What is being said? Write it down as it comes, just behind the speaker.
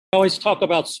always talk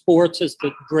about sports as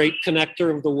the great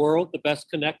connector of the world, the best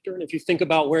connector. And if you think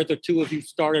about where the two of you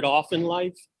started off in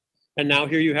life, and now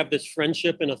here you have this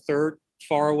friendship in a third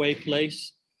faraway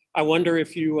place, I wonder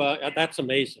if you, that's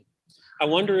amazing. I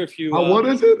wonder if you. What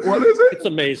is it? What is it? It's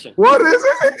amazing. What is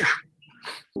it?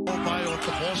 By off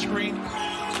the ball screen.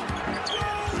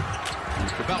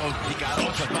 Cabello, he got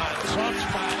off the bat. Soft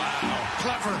spot. Wow.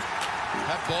 Clever.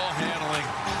 That ball handling.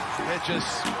 It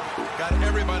just got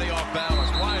everybody off balance.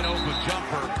 Wide open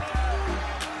jumper.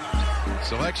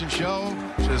 Selection show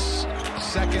just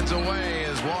seconds away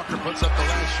as Walker puts up the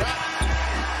last shot.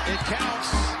 It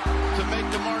counts to make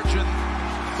the margin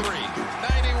 3.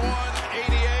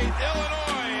 91-88.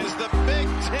 Illinois is the Big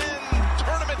Ten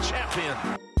tournament champion.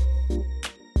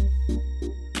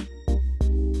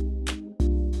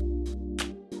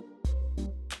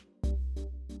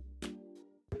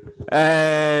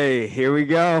 Hey, here we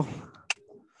go.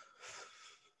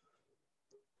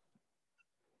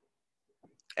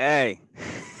 Hey.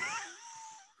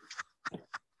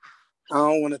 I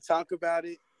don't want to talk about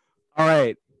it. All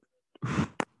right.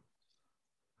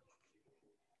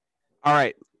 All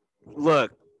right.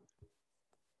 Look,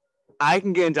 I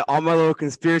can get into all my little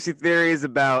conspiracy theories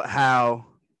about how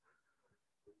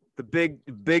the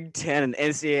Big Ten and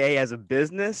NCAA has a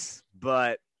business,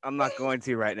 but I'm not going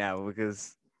to right now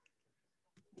because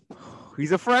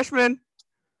he's a freshman.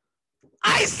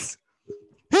 Ice!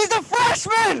 He's a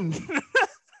freshman!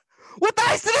 With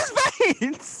ice in his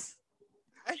veins!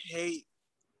 I hate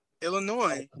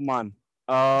Illinois. Come on.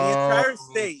 The entire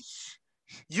state.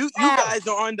 You guys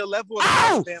are on the level of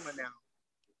Alabama now.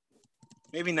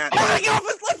 Maybe not.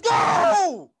 Let's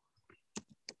go!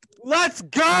 Let's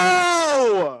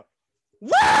go!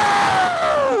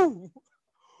 Woo!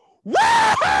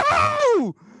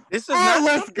 Woo! This is not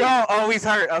let's go. Oh, he's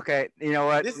hurt. Okay, you know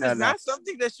what? This is not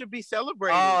something that should be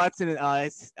celebrated. Oh, that's in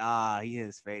he hit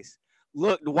his face.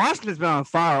 Look, Washington's been on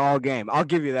fire all game. I'll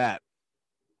give you that.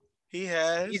 He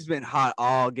has. He's been hot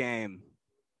all game.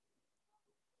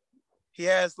 He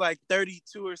has like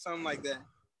 32 or something like that.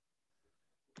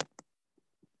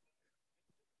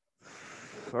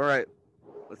 All right.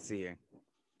 Let's see here.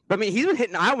 But I mean, he's been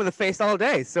hitting Iowa in the face all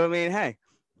day. So I mean, hey.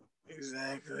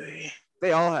 Exactly.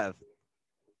 They all have.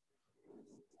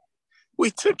 We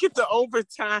took it to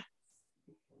overtime.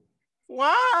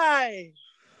 Why?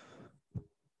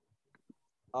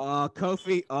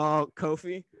 Kofi. Oh,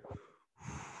 Kofi.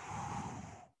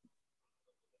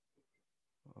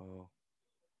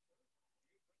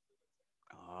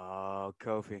 Oh,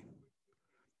 Kofi.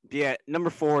 Yeah, number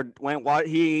 4 went. What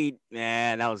he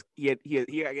had a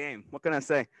game. What can I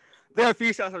say? There are a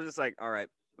few shots I was just like, all right,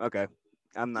 okay,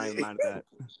 I'm not even mad at that.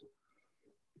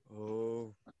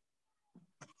 Oh,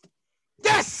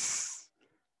 yes,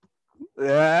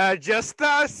 just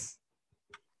us.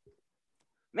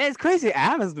 Man, it's crazy.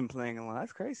 Adam's been playing a lot.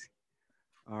 That's crazy.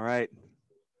 All right.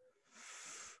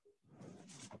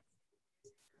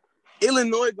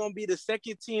 Illinois gonna be the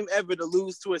second team ever to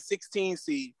lose to a 16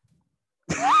 seed.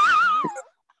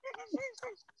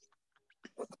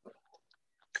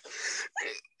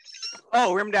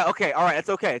 Oh, rimmed out. Okay, all right, it's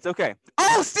okay. It's okay.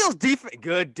 Oh, Steele's defense.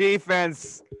 Good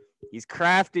defense. He's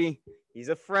crafty. He's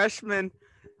a freshman.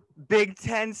 Big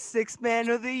Ten Sixth Man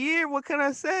of the Year. What can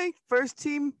I say? First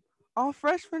team all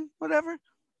freshman, whatever.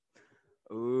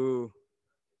 Ooh.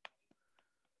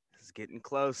 This is getting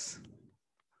close.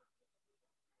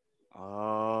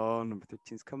 Oh, number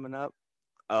 13's coming up.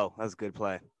 Oh, that's a good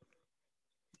play.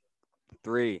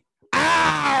 3.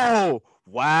 Ow!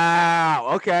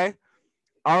 Wow. Okay.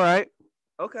 All right.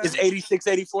 Okay. It's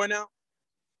 86-84 now?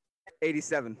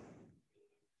 87.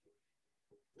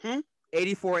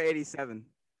 84-87.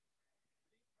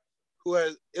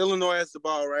 Illinois has the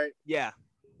ball, right? Yeah.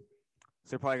 So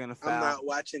they're probably gonna foul. I'm not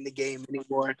watching the game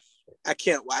anymore. I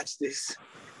can't watch this.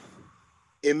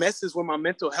 It messes with my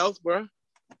mental health, bro.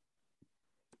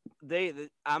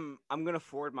 I'm gonna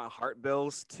forward my heart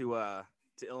bills to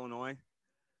Illinois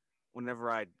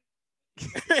whenever I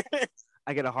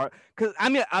get a heart, because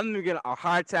I'm gonna get a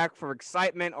heart attack for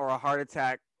excitement or a heart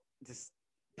attack just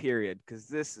period, because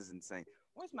this is insane.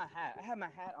 Where's my hat? I had my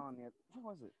hat on there. Where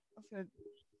was it?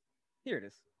 Here it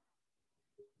is.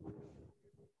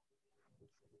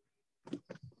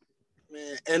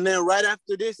 Man, and then right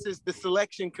after this is the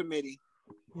selection committee.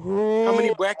 Ooh, how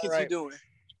many brackets you doing?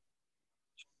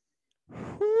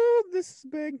 Ooh, this is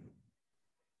big.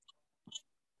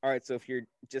 All right, so if you're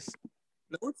just...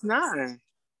 No, it's not.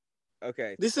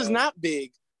 Okay. This is not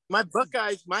big. My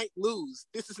Buckeyes might lose.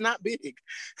 This is not big.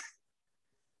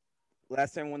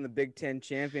 Last time we won the Big Ten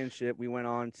championship, we went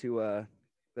on to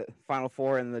the Final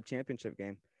Four in the championship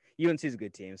game. UNC is a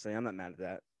good team, so I'm not mad at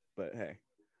that. but hey.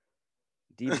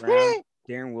 D. Brown,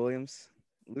 Darren Williams,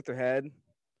 Luther Head.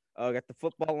 Oh, got the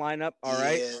football lineup. All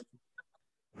right.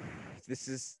 Yeah. This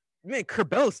is, man,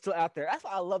 Curbello's still out there. That's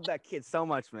why I love that kid so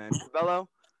much, man. Curbello.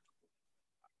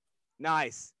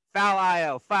 Nice. Foul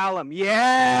IO. Foul him.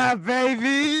 Yeah,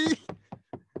 baby.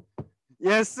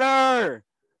 Yes, sir.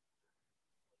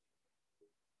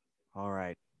 All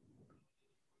right.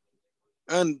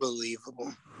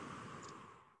 Unbelievable.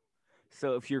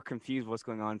 So if you're confused what's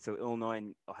going on, so Illinois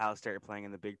and Ohio State are playing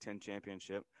in the Big Ten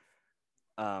championship.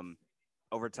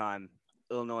 Overtime,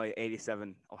 Illinois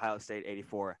 87, Ohio State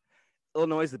 84.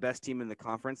 Illinois is the best team in the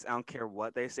conference. I don't care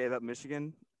what they say about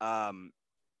Michigan.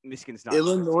 Michigan's not.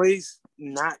 Illinois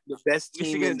not the best team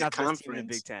Michigan in is the not the best conference. team in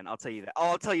the Big Ten. I'll tell you that.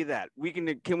 I'll tell you that.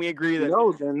 Can we agree that?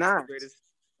 No, they're not.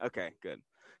 Okay, good.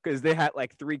 Because they had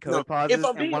like 3 COVID pauses, and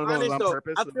one of them was on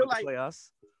purpose. I feel like play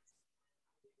us.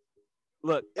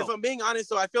 Look, if I'm being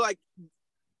honest, though, I feel like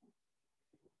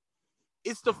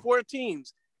it's the 4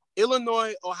 teams: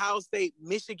 Illinois, Ohio State,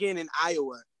 Michigan, and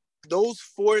Iowa. Those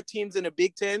 4 teams in the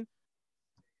Big Ten,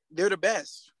 they're the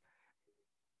best.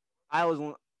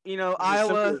 Iowa. Hang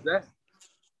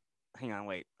on,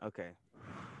 wait. Okay.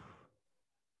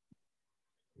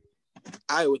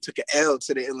 Iowa took an L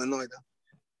to the Illinois, though.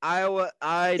 Iowa,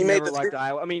 I never liked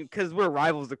Iowa. I mean, because we're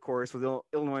rivals, of course, with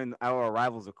Illinois and Iowa are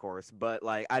rivals, of course. But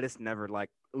like, I just never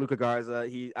liked Luka Garza.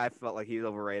 I felt like he's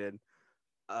overrated.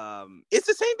 It's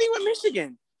the same thing with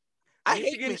Michigan. I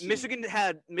hate Michigan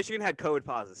had COVID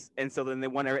pauses, and so then they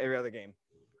won every other game.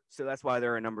 So that's why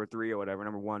they're a number 3 or whatever,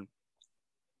 number 1.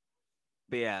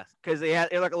 But yeah, because they're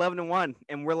like 11-1,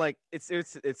 and we're like, it's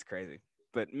crazy.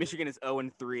 But Michigan is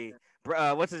 0-3.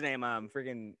 What's his name?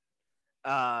 Freaking.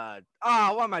 Juwan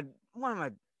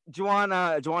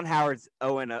Howard's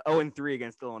 0-3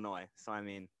 against Illinois. So I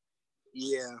mean,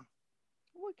 yeah.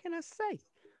 What can I say?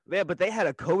 Yeah, but they had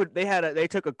a COVID. They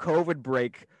took a COVID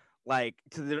break, like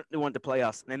they wanted to play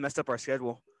us, and they messed up our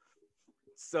schedule.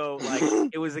 So like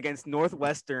it was against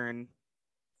Northwestern,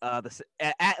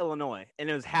 at Illinois,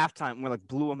 and it was halftime. We like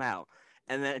blew them out,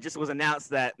 and then it just was announced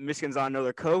that Michigan's on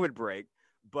another COVID break.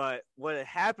 But what had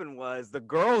happened was the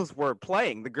girls were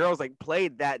playing. The girls like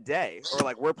played that day, or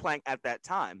like were playing at that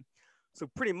time. So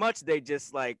pretty much they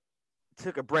just like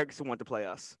took a break to want to play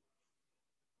us.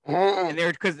 And they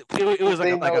were because it was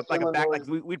like a back, like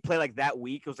we'd play like that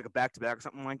week. It was like a back to back or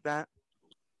something like that.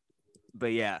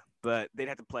 But yeah, they'd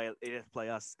have to play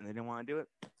us, and they didn't want to do it.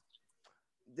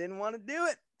 Didn't want to do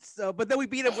it. So, but then we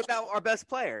beat them without our best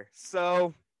player.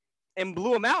 So, and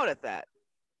blew them out at that.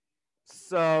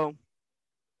 So.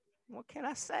 What can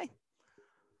I say?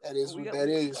 That is what that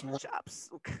is, man. Chops.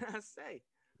 What can I say?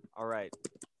 All right.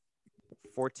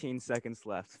 14 seconds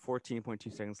left.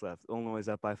 14.2 seconds left. Illinois is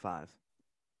up by 5.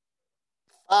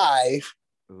 5?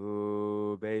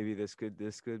 Ooh, baby, this could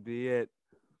be it.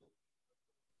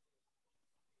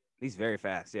 He's very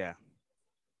fast, yeah.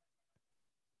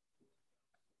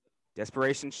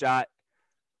 Desperation shot.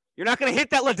 You're not going to hit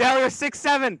that, Liddell. You're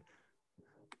 6'7".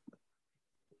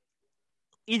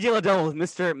 E.J. Liddell,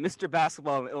 Mr.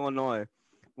 Basketball in Illinois,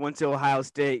 went to Ohio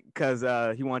State because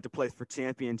he wanted to play for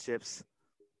championships.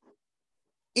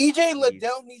 E.J.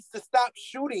 Liddell needs to stop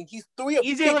shooting. He's 3 of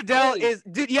 6. E.J. Liddell is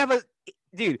 – dude,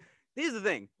 here's the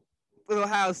thing with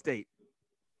Ohio State.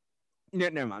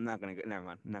 Never mind. I'm not going to – never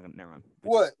mind. Never mind.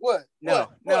 What? No,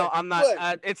 what? I'm not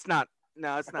What? It's not –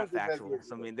 no, it's not factual.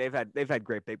 So, I mean, they've had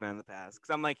great big men in the past. Because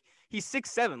I'm like, he's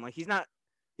 6'7". Like, he's not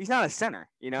a center,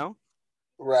 you know?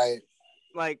 Right.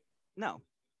 Like, no,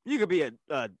 you could be a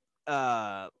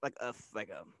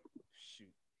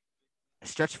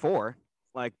stretch 4,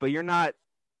 like, but you're not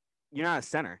a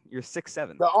center. You're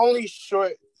 6'7".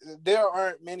 There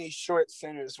aren't many short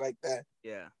centers like that.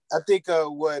 Yeah, I think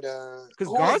because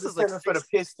Garza is like for the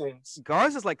Pistons.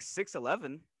 Garza is like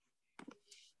 6'11".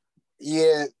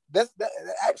 Yeah, that's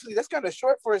kind of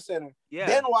short for a center. Yeah,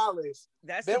 Ben Wallace.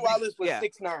 Wallace was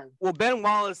 6'9". Well, Ben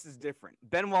Wallace is different.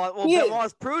 Ben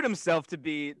Wallace proved himself to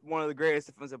be one of the greatest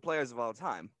defensive players of all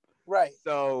time. Right.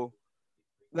 So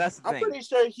that's the thing. I'm pretty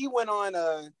sure he went on.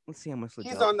 Let's see how much.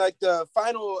 He's on like the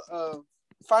finals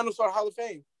for Hall of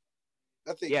Fame.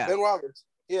 I think. Yeah. Ben Wallace.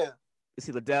 Yeah. You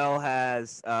see, Liddell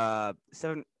has 12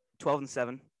 and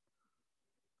 7.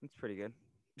 That's pretty good.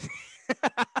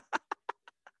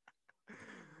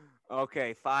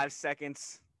 Okay, 5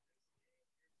 seconds.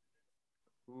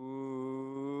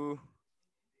 Ooh.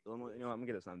 You know what? I'm going to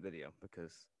get this on video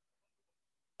because...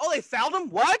 Oh, they fouled him?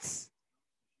 What?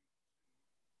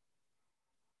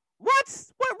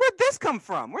 Where'd this come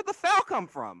from? Where'd the foul come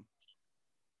from?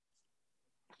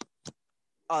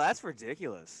 Oh, that's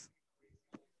ridiculous.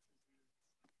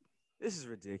 This is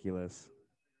ridiculous.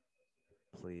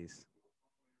 Please.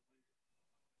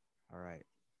 All right.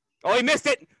 Oh, he missed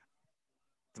it.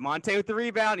 DeMonte with the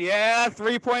rebound. Yeah,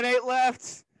 3.8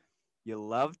 left. You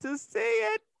love to see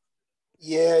it.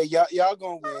 Yeah, y'all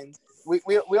gonna win. We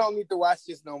don't need to watch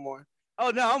this no more.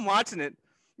 Oh, no, I'm watching it.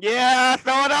 Yeah,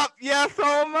 throw it up. Yeah,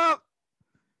 throw him up.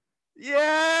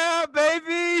 Yeah,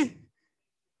 baby.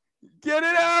 Get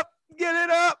it up. Get it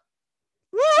up.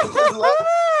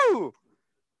 Woo!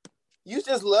 You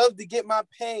just love to get my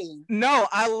pain. No,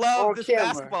 I love On this camera.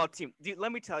 basketball team. Dude,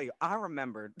 let me tell you, I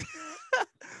remembered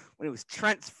when it was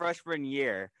Trent's freshman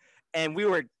year, and we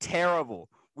were terrible.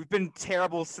 We've been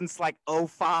terrible since like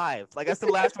 05. Like, that's the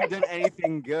last time we've done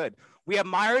anything good. We have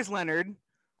Myers Leonard,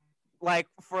 like,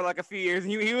 for like a few years,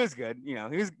 and he was good. You know,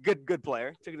 he was a good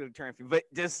player. Took it to the tournament. But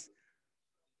just,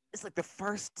 it's like the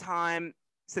first time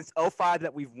since 05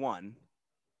 that we've won.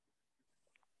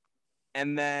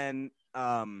 And then,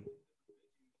 I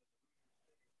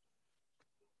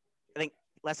think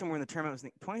last time we were in the tournament was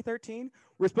 2013.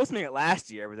 We were supposed to make it last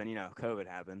year, but then, you know, COVID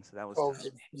happened. So that was tough.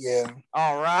 Yeah.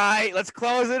 All right, let's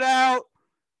close it out.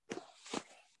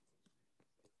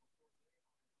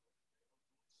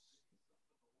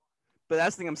 But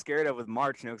that's the thing I'm scared of with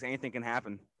March, you know, because anything can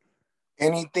happen.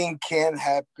 Anything can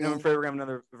happen. I'm afraid we're going to have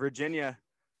another Virginia.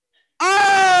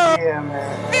 Oh! Yeah,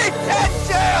 man. Big Ten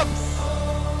champs!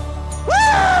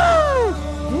 Woo!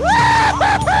 Woo!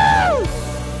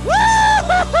 Woo!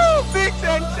 Big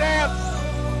Ten champs!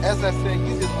 As I said,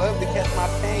 you just love to catch my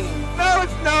pain. No,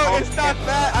 it's not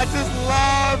that. I just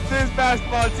love this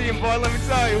basketball team, boy. Let me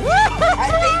tell you. Woo!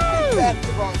 I hate this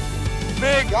basketball team.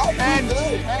 Big Y'all Ten do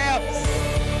good. champs!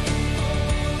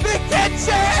 Big Ten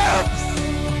champs!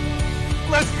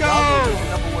 Let's go!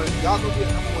 Y'all gonna be a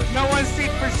number one. No one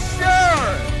seat for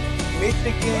sure!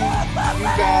 Michigan, you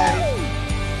guys,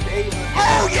 Baylor.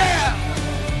 Oh, yeah!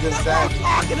 The That's what I'm Savage.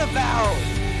 talking about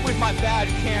with my bad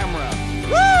camera.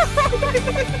 Woo!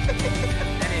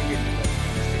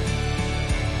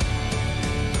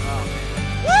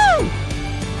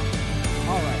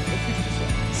 All right, let's get to the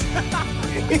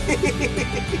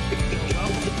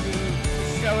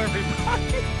show, everybody.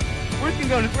 We're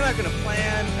not gonna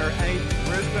plan or anything.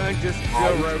 We're just gonna just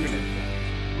Joe Rogan it.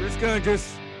 We're just gonna just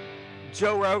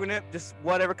Joe Rogan it. Just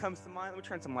whatever comes to mind. Let me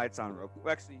turn some lights on real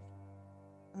quick. Actually,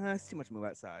 it's too much to move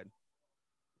outside.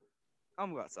 I'll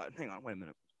move outside. Hang on, wait a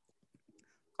minute.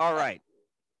 All right.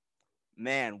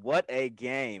 Man, what a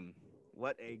game.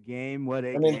 What a game. What a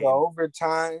And in game. the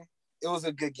overtime, it was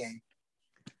a good game.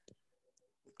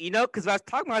 You know, because I was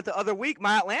talking about it the other week,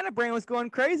 my Atlanta brain was going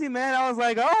crazy, man. I was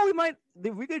like, oh,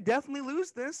 we could definitely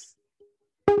lose this.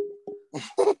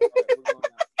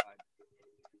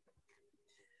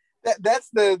 That's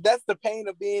the pain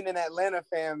of being an Atlanta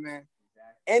fan, man.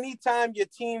 Anytime your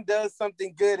team does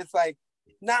something good, it's like,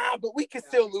 nah, but we can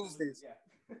still lose this.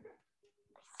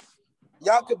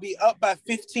 Y'all could be up by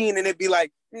 15 and it'd be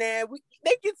like, nah,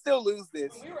 they can still lose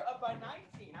this. We were up by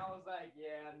 19. I was like,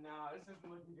 yeah, no, this isn't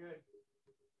looking good.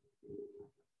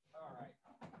 All right.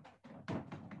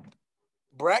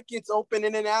 Brackets open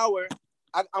in an hour.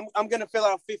 I'm gonna fill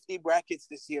out 50 brackets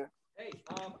this year. Hey,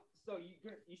 so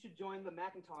you should join the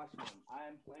Macintosh one. I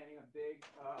am planning a big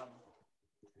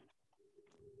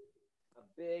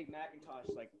Macintosh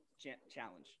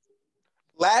challenge.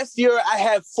 Last year I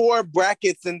had 4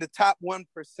 brackets in the top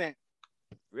 1%.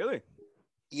 Really?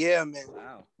 Yeah, man.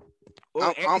 Wow.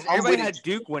 Well, I'm everybody with had it.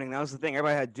 Duke winning. That was the thing.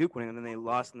 Everybody had Duke winning, and then they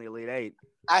lost in the Elite Eight.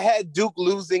 I had Duke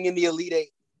losing in the Elite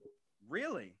Eight.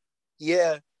 Really?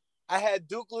 Yeah, I had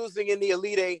Duke losing in the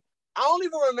Elite Eight. I don't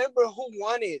even remember who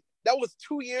won it. That was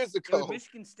 2 years It was ago.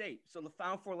 Michigan State. So the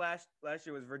Final Four last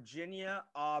year was Virginia,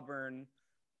 Auburn,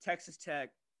 Texas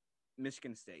Tech,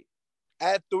 Michigan State. I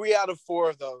had 3 out of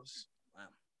 4 of those. Wow.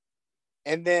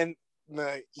 And then,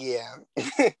 yeah,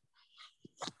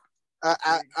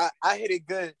 I hit it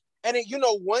good. And then,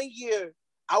 1 year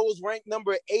I was ranked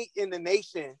number 8 in the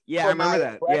nation. Yeah, for I remember my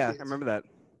that. brackets. Yeah, I remember that.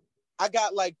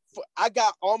 I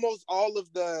got almost all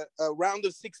of the round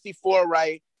of 64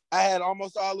 right. I had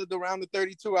almost all of the round of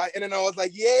 32 right. And then I was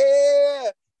like,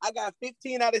 yeah, I got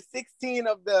 15 out of 16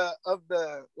 of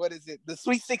the what is it? The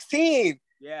Sweet 16.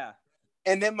 Yeah.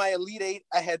 And then my Elite Eight,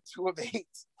 I had 2 of 8.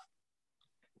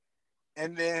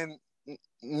 And then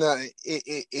no,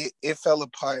 it fell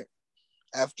apart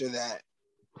after that.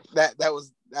 That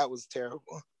was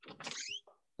terrible.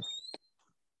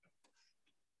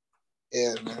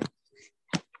 Yeah, man.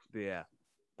 Yeah.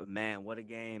 But man, what a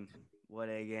game. What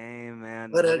a game,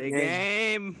 man. What a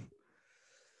game.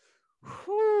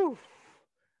 Whew.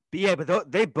 But yeah, but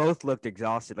they both looked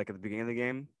exhausted, like at the beginning of the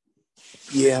game.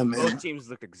 Yeah, man. Both teams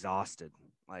looked exhausted.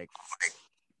 Like,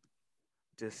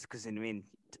 just because, I mean,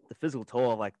 the physical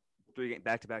toll of like 3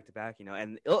 back to back to back,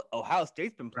 and Ohio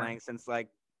State's been playing since like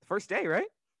the first day, right?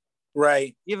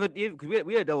 Right. We had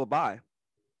a double bye.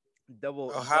 Ohio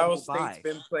double State's bye.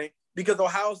 been playing because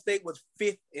Ohio State was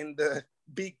 5th in the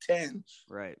Big Ten.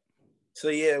 Right. So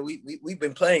yeah, we've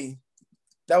been playing.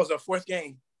 That was our 4th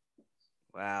game.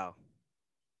 Wow.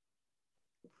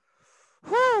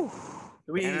 Whew.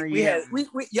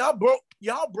 Y'all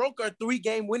broke our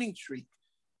 3-game winning streak.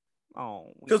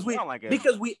 Oh, because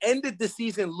because we ended the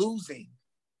season losing.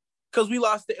 Because we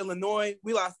lost to Illinois,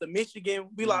 we lost to Michigan,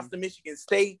 we lost to Michigan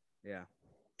State. Yeah.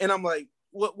 And I'm like,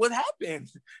 what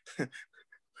happened?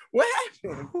 What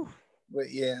happened?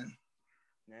 But yeah.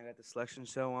 Now I got the selection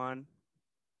show on.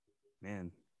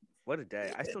 Man, what a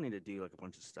day. I still need to do like a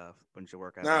bunch of stuff, bunch of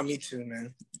workouts. Nah, me too,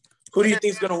 man. Who do you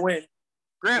think's gonna win?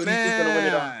 Grant, Who do you think's gonna win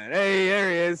it all? Hey,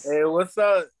 there he is. Hey, what's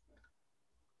up?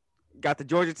 Got the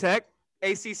Georgia Tech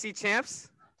ACC champs.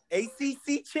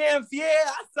 ACC champs, yeah,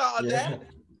 I saw that.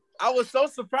 I was so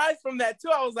surprised from that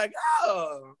too. I was like,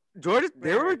 oh. Georgia,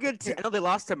 they were a good team. I know they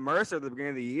lost to Mercer at the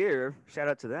beginning of the year. Shout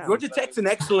out to them. Georgia Tech's an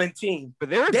excellent team. But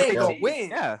they ain't gonna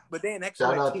win. Yeah. But they're an Shout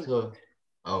excellent out team. to,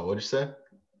 what'd you say?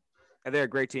 And they're a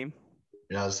great team.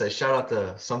 I was say shout out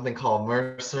to something called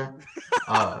Mercer,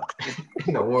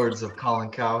 in the words of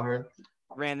Colin Cowherd.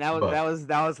 Man, that was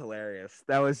hilarious.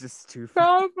 That was just too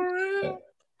fun. For real.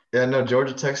 Yeah, no,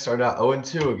 Georgia Tech started out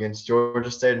 0-2 against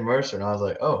Georgia State and Mercer, and I was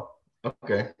like, oh,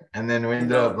 okay. And then we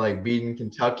ended up like beating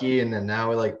Kentucky, and then now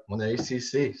we like won the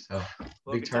ACC. So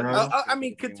big turnaround. I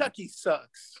mean, Kentucky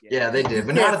sucks. Yeah, they did,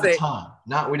 but You not can't at the say- time.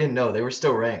 We didn't know they were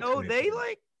still ranked. No, they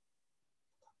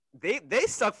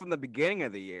sucked from the beginning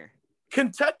of the year.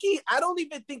 Kentucky, I don't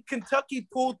even think Kentucky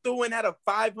pulled through and had a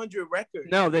 500 record.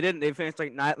 No, they didn't. They finished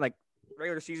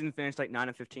regular season finished like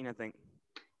 9-15, I think.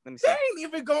 Let me see. They ain't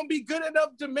even gonna be good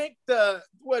enough to make the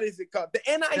what is it called? The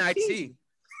NIT.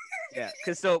 Yeah,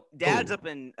 because so Dad's up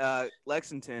in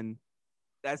Lexington.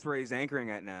 That's where he's anchoring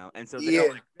at now, and so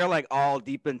they're like all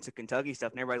deep into Kentucky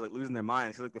stuff, and everybody's like losing their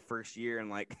minds. It's like the first year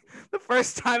and like the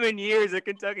first time in years that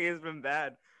Kentucky has been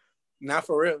bad. Not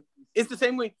for real. It's the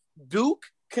same way. Duke,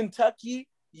 Kentucky,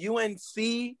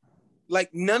 UNC, like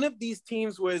none of these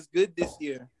teams were as good this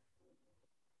year.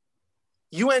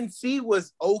 UNC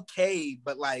was okay,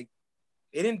 but like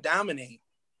it didn't dominate.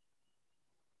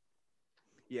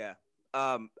 Yeah.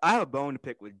 I have a bone to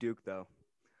pick with Duke though.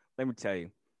 Let me tell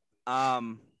you.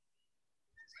 Well,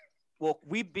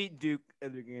 we beat Duke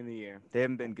at the beginning of the year. They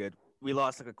haven't been good. We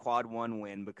lost like a quad 1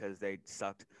 win because they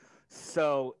sucked.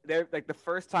 So they're like the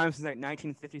first time since like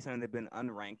 1957 they've been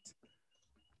unranked.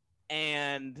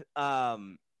 And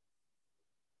the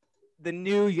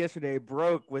news yesterday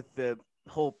broke with the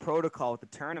whole protocol with the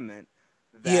tournament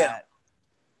that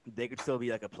they could still be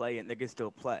like a play and they could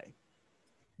still play.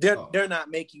 They're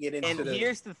not making it into And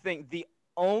here's the thing. The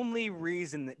only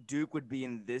reason that Duke would be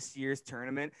in this year's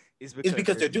tournament is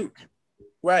because they're Duke.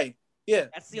 Right. Yeah.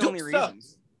 That's the Duke only reason.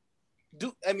 sucks.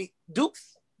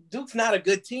 Duke's not a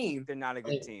good team. They're not a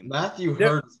good team. Matthew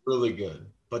Hurd's really good,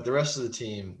 but the rest of the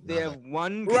team, They have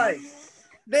one Right.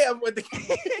 They have what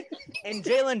and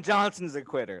Jalen Johnson's a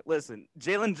quitter. Listen,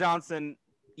 Jalen Johnson,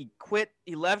 he quit.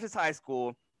 He left his high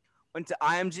school, went to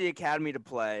IMG Academy to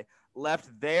play,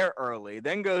 left there early,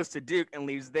 then goes to Duke and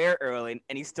leaves there early,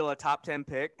 and he's still a top 10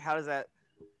 pick. How does that?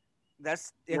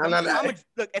 If I'm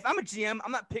a GM,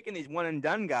 I'm not picking these one and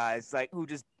done guys like who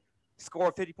just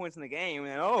score 50 points in the game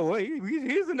and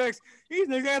he's the next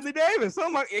Anthony Davis. Oh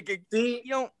my!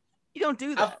 You don't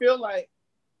do that. I feel like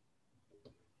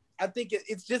I think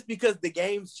it's just because the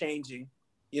game's changing.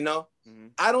 You know,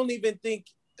 I don't even think.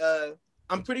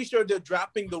 I'm pretty sure they're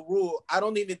dropping the rule. I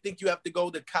don't even think you have to go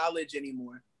to college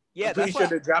anymore. Yeah, I'm pretty sure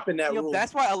they're dropping that rule.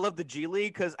 That's why I love the G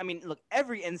League because, I mean, look,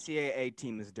 every NCAA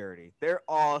team is dirty. They're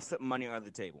all putting money on the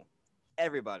table.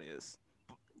 Everybody is.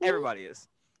 Everybody is.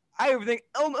 I even think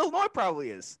Illinois probably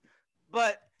is.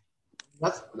 But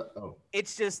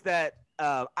it's just that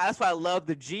that's why I love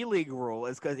the G League rule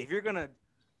is because if you're going to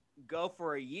go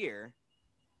for a year,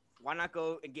 why not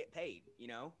go and get paid,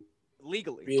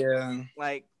 legally? Yeah.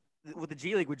 Like with the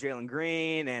G League with Jalen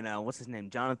Green and what's his name?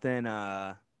 Jonathan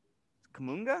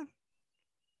Kamunga?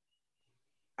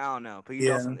 I don't know, but he's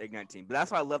also on the Ignite team. But that's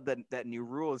why I love that new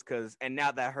rule is because, and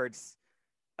now that hurts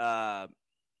NCAA.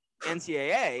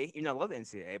 I love the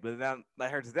NCAA, but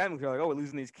that hurts them because they're like, oh, we're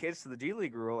losing these kids to the G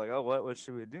League rule. Like, oh, what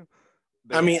should we do?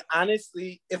 But, I mean,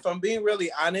 honestly, if I'm being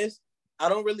really honest, I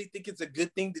don't really think it's a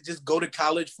good thing to just go to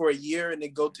college for a year and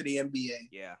then go to the NBA.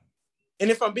 Yeah.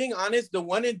 And if I'm being honest, the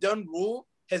one and done rule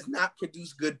has not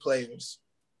produced good players.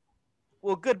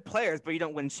 Well, good players, but you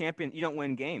don't win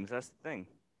games. That's the thing.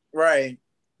 Right.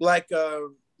 Like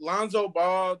Lonzo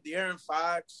Ball, De'Aaron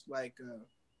Fox, like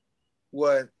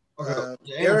what? De'Aaron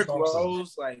Derrick Fox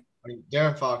Rose, like I mean,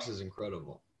 Darren Fox is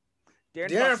incredible.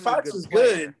 De'Aaron Fox is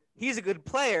player. good. He's a good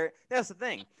player. That's the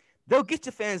thing. They'll get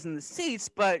you fans in the seats,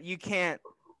 but you can't.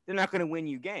 They're not going to win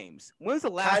you games. When was the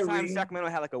last time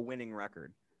Sacramento had like a winning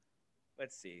record?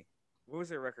 Let's see. What was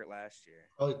their record last year?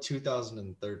 Probably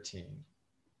 2013.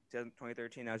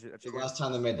 2013. That's The your last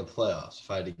time they made the playoffs, if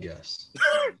I had to guess.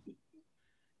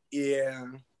 Yeah.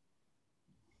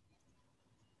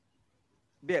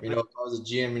 Yeah, You know, if I was a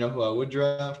GM, you know who I would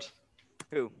draft?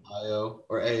 who? Io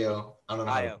or AO. I don't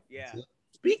know. Io, yeah.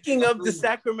 Speaking of the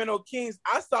Sacramento Kings,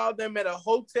 I saw them at a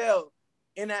hotel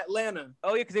in Atlanta.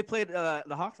 Oh yeah, because they played the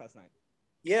Hawks last night.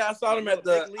 Yeah, I saw them at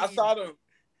the. I saw them.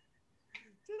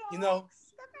 You know,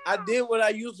 I did what I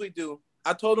usually do.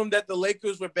 I told them that the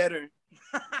Lakers were better.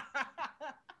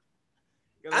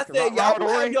 I said, y'all will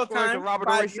have your time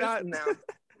 5 years from now.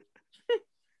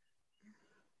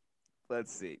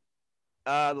 Let's see.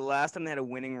 The last time they had a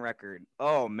winning record.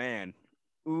 Oh man.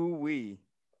 Ooh wee.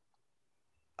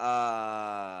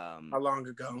 How long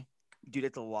ago? Dude,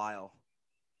 it's a while.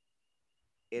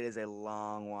 It is a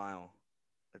long while.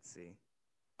 Let's see.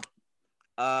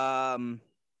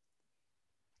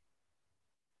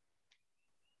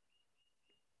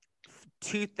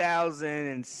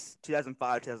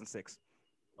 2005, 2006.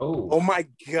 Oh my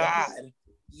God.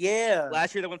 Yeah.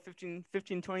 Last year they won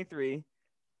 15-23,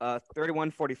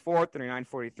 31-44,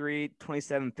 39-43,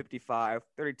 27-55,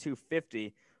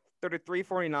 32-50,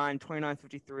 33-49,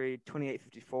 29-53,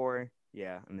 28-54.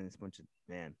 Yeah, I mean it's a bunch of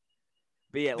man.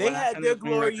 But yeah, they had their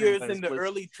glory years in the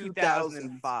early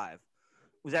 2005.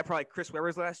 Was that probably Chris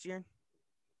Webber's last year?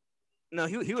 No,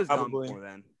 he was gone before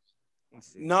then.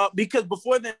 Let's see. No, because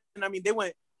before then, I mean, they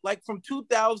went like from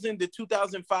 2000 to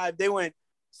 2005, they went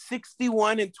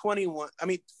 61-21. I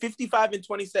mean,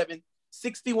 55-27,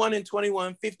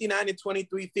 61-21,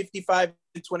 59-23,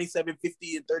 55-27,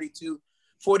 50-32,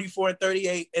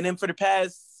 44-38, and then for the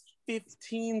past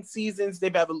 15 seasons,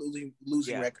 they've had a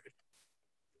losing record.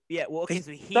 Yeah, well, okay,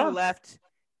 so he left.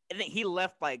 I think he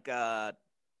left like I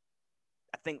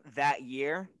think that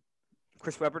year.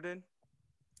 Chris Webber did.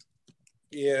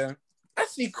 Yeah, I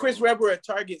see Chris Webber at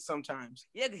Target sometimes.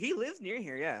 Yeah, he lives near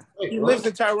here. Yeah, he lives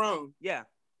in Tyrone. Yeah,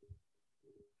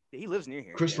 he lives near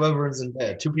here. Chris Webber and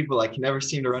Zendaya, two people I can never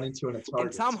seem to run into in a Target.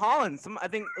 And Tom Holland. I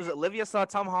think was it Olivia saw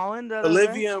Tom Holland.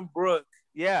 Olivia and Brooke.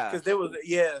 Yeah, because they was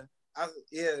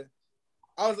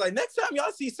I was like, next time y'all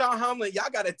see Tom Holland, y'all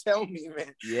gotta tell me,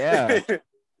 man. Yeah.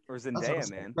 Or Zendaya,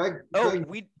 man.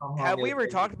 We ever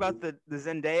talked about the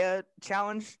Zendaya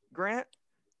challenge, Grant?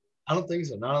 I don't think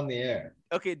so. Not on the air.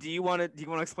 Okay. Do you want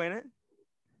to explain it?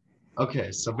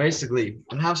 Okay, so basically,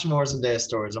 I have some more Zendaya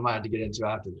stories I might have to get into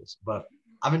after this, but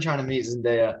I've been trying to meet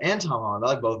Zendaya and Tom Holland. I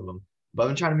like both of them, but I've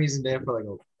been trying to meet Zendaya for like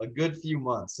a good few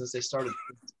months since they started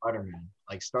Spider-Man,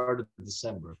 like started in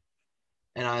December.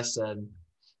 And I said,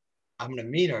 I'm going to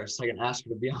meet her so I can ask her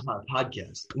to be on my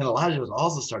podcast. And then Elijah was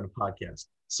also starting a podcast.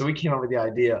 So we came up with the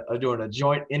idea of doing a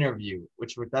joint interview,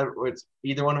 which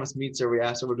either one of us meets her, we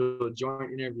asked her to do a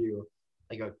joint interview,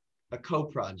 like a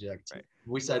co-project. Right.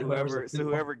 We said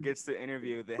whoever gets the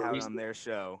interview, they have it on their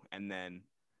show, and the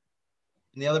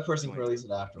other person can release it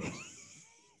afterwards.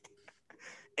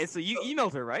 And so you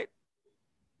emailed her, right?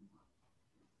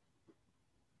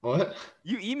 What?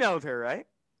 You emailed her, right?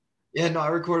 Yeah, no, I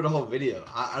recorded a whole video.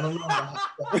 I don't know how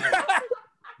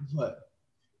but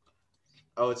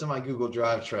it's in my Google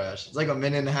Drive trash. It's like a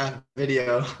 1.5-minute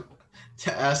video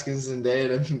to asking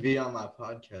Zendaya to be on my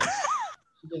podcast.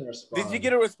 She didn't respond. Did you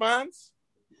get a response?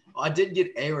 I did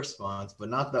get a response, but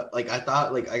not the I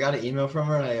thought I got an email from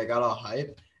her and I got all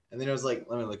hype, and then it was like,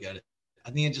 let me look at it.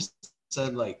 I think it just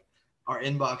said like, our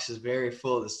inbox is very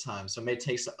full this time, so it may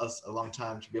take us a long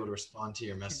time to be able to respond to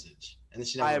your message. And then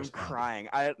she never responded. Crying.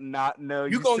 I did not know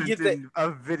you gonna get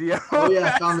a video. Oh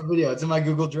yeah, I found the video. It's in my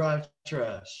Google Drive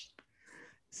trash.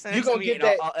 You gonna get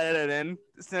that? I'll edit it in.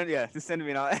 Send it me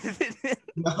and I'll edit it in.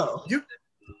 No.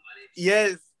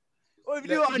 Yes. Well, if you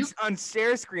do it on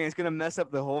share screen, it's gonna mess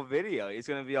up the whole video. It's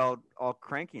gonna be all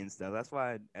cranky and stuff. That's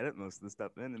why I edit most of the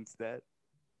stuff in instead.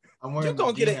 You're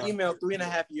gonna get an email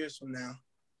 3.5 years from now.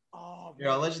 Oh, here,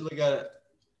 I'll let you look at it.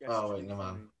 Oh wait, never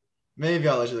mind. Maybe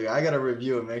I'll let you look. I gotta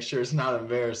review it, make sure it's not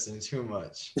embarrassing too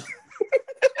much.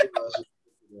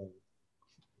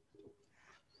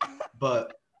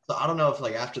 But so I don't know if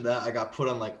like after that I got put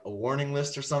on like a warning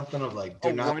list or something of like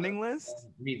warning list?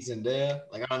 Meet Zendaya.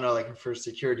 Like I don't know, like for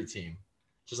security team.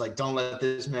 Just like don't let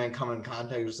this man come in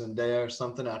contact with Zendaya or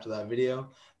something after that video.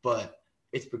 But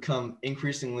it's become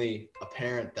increasingly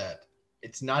apparent that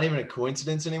it's not even a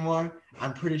coincidence anymore.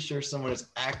 I'm pretty sure someone is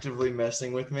actively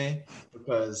messing with me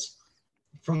because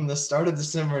from the start of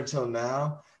December until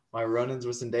now, my run-ins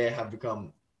with Zendaya have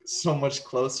become so much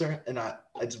closer, and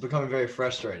it's becoming very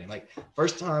frustrating. Like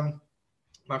first time,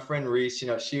 my friend Reese,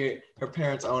 her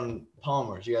parents own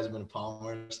Palmer's. You guys have been to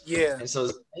Palmer's? Yeah. And so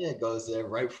Zendaya goes there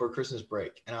right before Christmas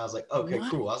break. And I was like, okay,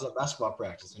 What? cool. I was at basketball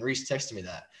practice. And Reese texted me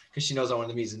that because she knows I wanted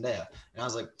to meet Zendaya. And I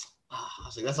was like,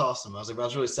 that's awesome. I was like, but I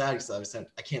was really sad because I said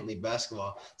I can't leave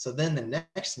basketball. So then the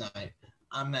next night,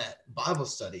 I'm at Bible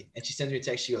study. And she sends me a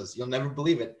text. She goes, you'll never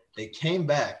believe it. They came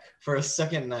back for a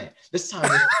second night. This time,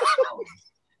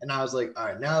 and I was like, all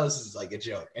right, now this is like a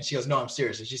joke. And she goes, no, I'm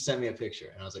serious. And she sent me a picture.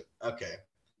 And I was like, okay.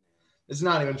 It's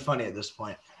not even funny at this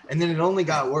point. And then it only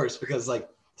got worse because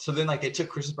they took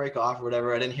Christmas break off or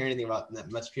whatever. I didn't hear anything about that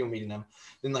much people meeting them.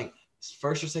 Then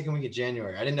first or second week of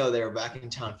January, I didn't know they were back in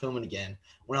town filming again.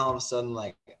 When all of a sudden,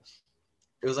 it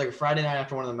was like a Friday night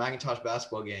after one of the Macintosh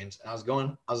basketball games. And I was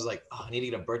like, oh, I need to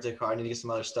get a birthday card. I need to get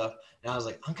some other stuff. And I was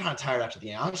like, I'm kind of tired after the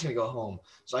game. I'm just going to go home.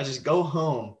 So I just go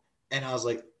home and I was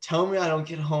like, tell me I don't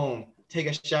get home, take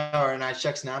a shower. And I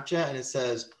check Snapchat and it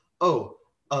says,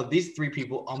 these 3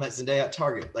 people all met Zendaya at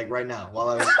Target, right now while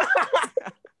I was.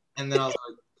 And then I was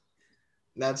like,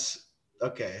 that's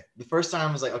okay. The first time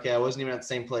I was like, okay, I wasn't even at the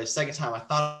same place. Second time, I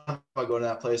thought about going to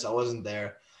that place. I wasn't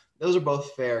there. Those are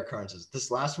both fair occurrences. This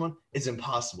last one is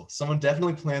impossible. Someone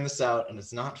definitely planned this out, and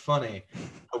it's not funny.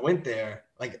 I went there.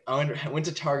 I went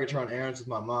to Target to run errands with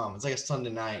my mom. It's like a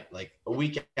Sunday night, a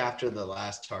week after the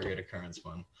last Target occurrence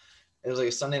one. It was like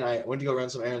a Sunday night. I went to go run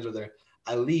some errands with her.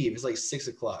 I leave. It's 6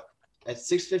 o'clock. At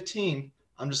 6:15,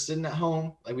 I'm just sitting at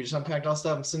home. We just unpacked all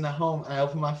stuff. I'm sitting at home, and I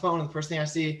open my phone, and the first thing I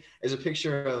see is a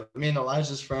picture of me and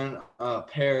Elijah's friend,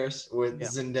 Paris, with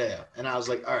Zendaya. And I was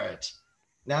like, all right,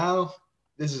 now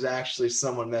this is actually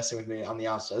someone messing with me on the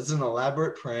outside. This is an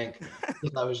elaborate prank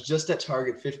because I was just at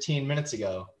Target 15 minutes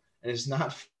ago, and it's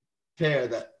not fair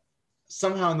that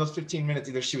somehow in those 15 minutes,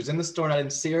 either she was in the store and I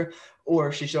didn't see her,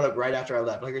 or she showed up right after I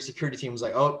left. Her security team was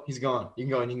like, oh, he's gone. You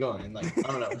can go and you can go. And I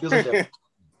don't know. It feels like that.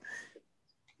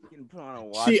 Put on a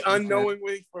watch. She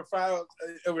unknowingly filed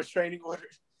a restraining order.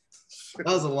 That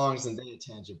was a long Zendaya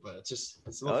tangent, but it's a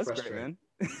little frustrating.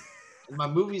 Great, man. And my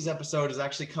movies episode is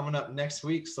actually coming up next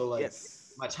week, so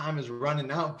my time is running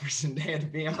out for Zendaya to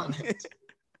be on it.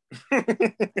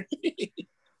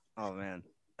 Oh man,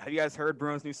 have you guys heard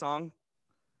Bruno's new song?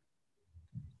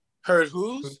 Heard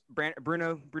whose?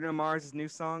 Bruno Mars' new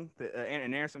song, the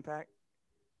Anderson .Paak.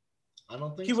 I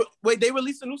don't think wait, they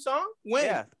released a new song? When?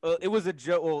 Yeah, it was a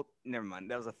joke. Well, never mind.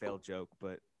 That was a failed joke,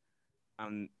 but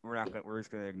we're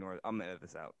just gonna ignore it. I'm gonna edit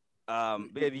this out.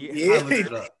 But have you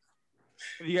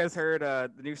guys heard the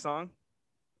new song?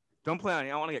 Don't play on it.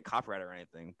 I don't want to get copyright or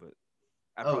anything, but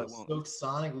I probably won't. Silk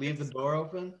Sonic, Leave the Door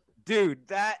Open? Dude,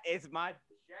 that is my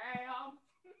jam.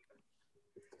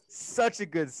 Such a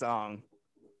good song.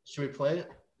 Should we play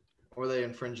it? Or they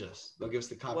infringe us? They'll give us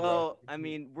the copyright. Well, I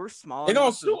mean, we're small. They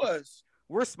don't sue us.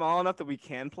 We're small enough that we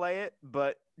can play it,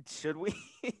 but should we?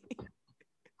 I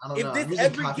don't know. If this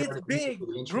ever gets big,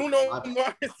 Bruno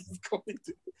Mars is going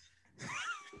to.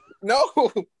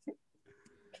 No.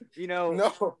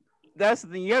 No. That's the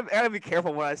thing. You gotta be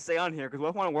careful what I say on here, because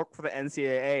if I want to work for the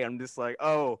NCAA, I'm just like,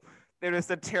 oh, they're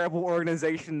just a terrible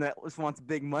organization that just wants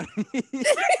big money.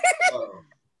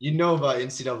 You know about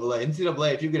NCAA.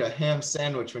 NCAA, if you get a ham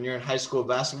sandwich when you're in high school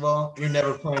basketball, you're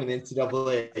never playing in the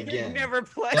NCAA again. You never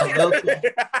play. I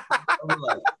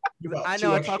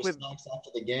know. I talk with snacks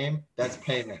after the game. That's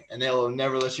payment, and they'll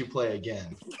never let you play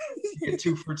again. You get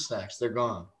 2 fruit snacks, they're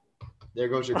gone. There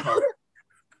goes your card.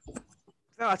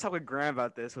 No, I talked with Graham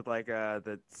about this with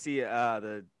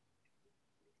the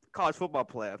college football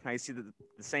playoff. How you see the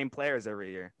same players every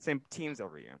year, same teams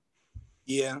every year.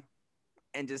 Yeah.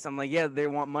 And just I'm like, yeah, they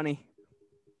want money.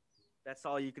 That's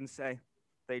all you can say.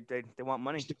 They want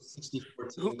money.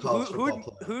 Who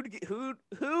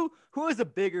is a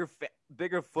bigger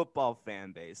football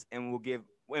fan base and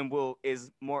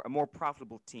is a more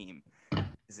profitable team?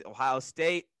 Is it Ohio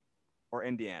State or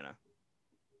Indiana?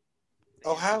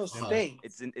 Ohio State.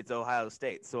 It's Ohio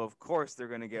State. So of course they're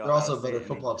gonna get. They're also a better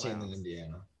football team than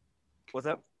Indiana. What's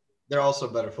up? They're also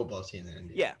a better football team than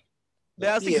Indiana. Yeah.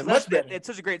 It's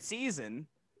such a great season,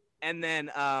 and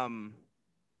then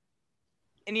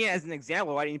Indiana as an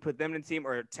example, why didn't you put them in the team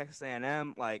or Texas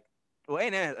A&M?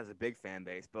 A&M has a big fan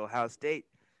base, but Ohio State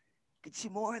gets you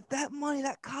more of that money,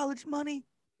 that college money,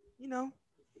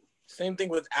 Same thing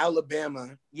with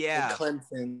Alabama. Yeah. And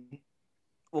Clemson.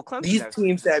 Well, Clemson. These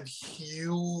teams have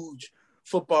huge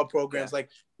football programs. Yeah.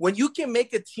 When you can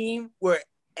make a team where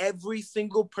every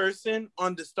single person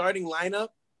on the starting lineup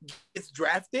gets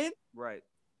drafted, Right.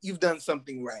 you've done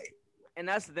something right. And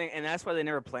that's the thing, and that's why they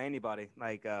never play anybody.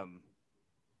 Like,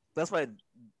 that's why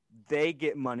they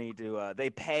get money to. They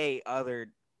pay other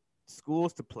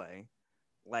schools to play,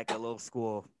 like a little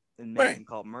school in Maine Right.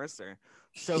 called Mercer,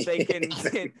 so they can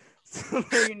so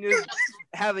they can just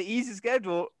have an easy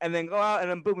schedule and then go out and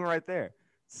then boom, right there.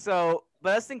 So,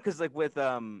 but that's the thing, because like with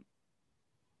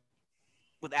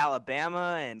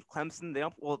Alabama and Clemson, they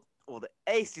don't. Well, the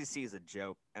ACC is a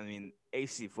joke. I mean,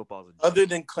 ACC football is a joke. Other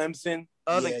than Clemson,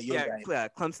 Other, you're right. yeah,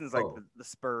 Clemson's like Oh. the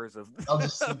Spurs of I'll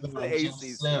just of think the about Jeff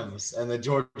ACC. Sims and the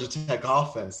Georgia Tech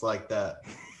offense like that.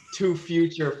 2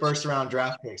 future first-round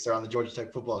draft picks are on the Georgia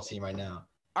Tech football team right now.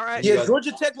 All right. You Yeah, guys-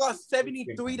 Georgia Tech lost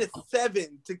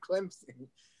 73-7 to Clemson.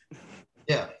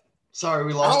 Yeah. Sorry,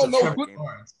 we I lost don't to know Trevor who-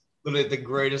 Lawrence, literally the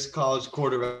greatest college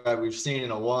quarterback we've seen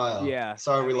in a while. Yeah,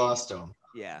 Sorry, I we mean, lost to him.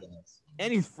 Yeah. Yes.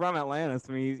 And he's from Atlanta.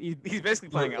 So I mean, he's basically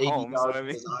playing at $80 home. So I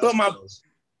mean, his eyes But my- closed.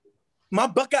 My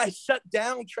Buckeyes shut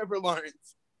down Trevor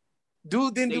Lawrence.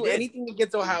 Dude didn't They do did. anything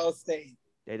against Ohio State.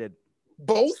 they did.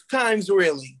 Both times,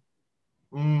 really.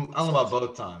 I don't know about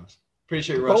both times. Pretty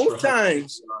sure he rushed Both for 100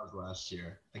 times. yards last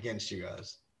year against you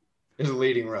guys. He was a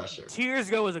leading rusher. 2 years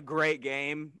ago was a great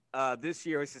game. This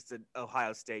year it's just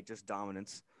Ohio State just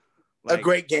dominance. A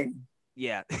great game.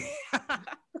 Yeah.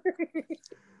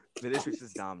 But this was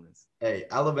just dominance. Hey,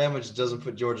 Alabama just doesn't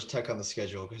put Georgia Tech on the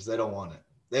schedule because they don't want it.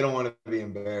 They don't want to be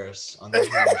embarrassed on their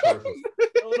home turf.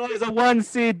 Illinois is a 1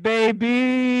 seed,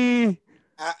 baby.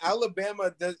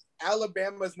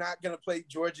 Alabama's not going to play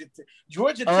Georgia Tech.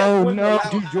 Georgia Tech Oh, wouldn't no, allow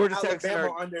dude, Georgia Tech's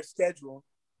Alabama our- on their schedule.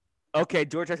 Okay,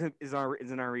 Georgia Tech is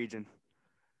in our region.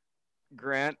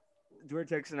 Grant,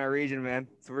 Georgia Tech's in our region, man.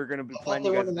 So we're gonna be I playing thought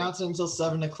they you wouldn't guys. announce it until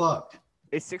 7 o'clock.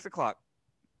 It's 6:00.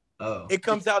 Oh. It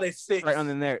comes out at 6. Right on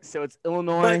in there. So it's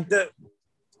Illinois, But the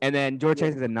and then Georgia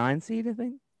Tech is a 9 seed, I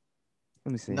think.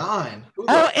 Let me see. 9. Who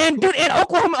Oh, the- and dude, and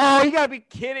Oklahoma. Oh, you gotta be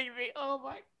kidding me. Oh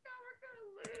my God,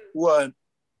 we're gonna lose. what?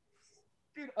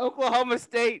 Dude, Oklahoma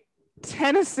State,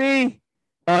 Tennessee.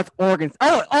 Oh, it's Oregon.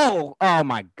 Oh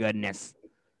my goodness.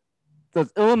 So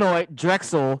it's Illinois,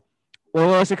 Drexel,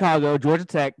 Loyola Chicago, Georgia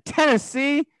Tech,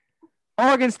 Tennessee,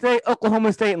 Oregon State,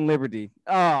 Oklahoma State, and Liberty.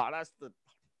 Oh, that's the.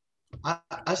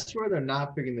 I swear they're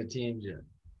not picking the teams yet.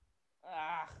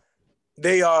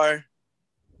 They are.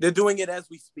 They're doing it as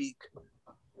we speak.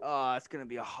 Oh, it's gonna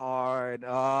be a hard.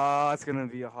 Oh, it's gonna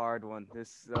be a hard one.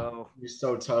 It's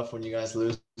so tough when you guys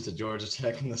lose to Georgia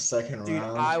Tech in the second Dude,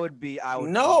 round. I would be.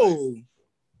 No.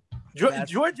 That's-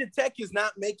 Georgia Tech is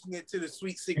not making it to the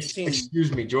Sweet 16.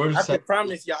 Excuse me, Georgia I can Tech.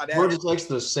 promise y'all that. Georgia Tech's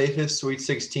the safest Sweet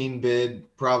 16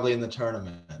 bid probably in the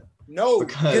tournament. No,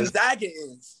 because- Gonzaga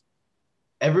is.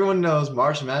 Everyone knows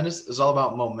March Madness is all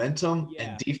about momentum Yeah.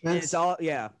 and defense. It's all.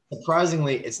 Yeah.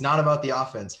 Surprisingly, it's not about the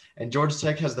offense. And Georgia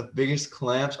Tech has the biggest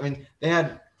clamps. I mean, they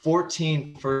had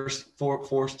 14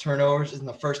 forced turnovers in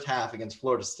the first half against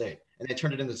Florida State, and they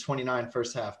turned it into 29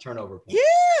 first half turnover points.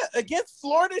 Yeah, against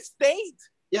Florida State.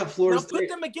 Yeah, Florida Now put State.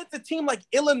 them against a team like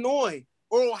Illinois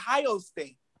or Ohio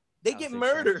State. They I'll get say so.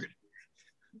 murdered.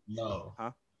 No.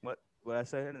 What did I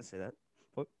say? I didn't say that.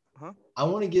 What? Huh? I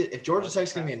want to get, if Georgia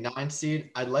Tech's going to be a 9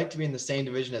 seed, I'd like to be in the same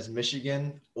division as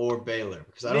Michigan or Baylor.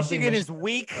 Because I don't think Michigan is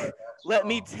weak. Let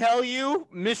me tell you,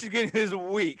 Michigan is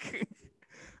weak.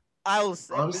 I will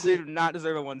say Honestly- they do not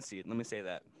deserve a 1 seed. Let me say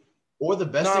that. Or the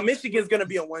best. No, thing- Michigan's going to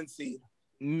be a 1 seed.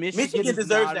 Michigan deserves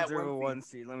does that deserve a 1 1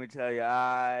 seed. Let me tell you,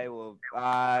 I will.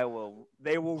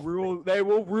 They will rule. They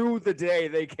will rue the day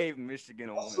they gave Michigan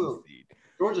a 1 Also, seed.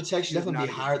 Georgia Tech should He's definitely not be a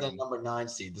good higher team. than number 9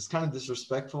 seed. It's kind of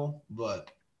disrespectful, but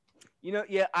You know,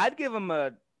 yeah, I'd give them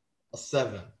a a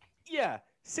 7.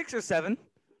 6 or 7.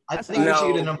 I That's think not- we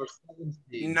should get a No. number 7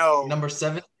 seed. No. Number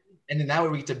 7, and then that way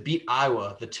we get to beat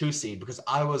Iowa, the 2 seed, because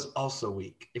Iowa's also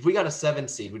weak. If we got a 7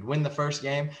 seed, we'd win the first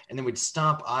game, and then we'd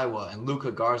stomp Iowa and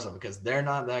Luca Garza because they're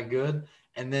not that good,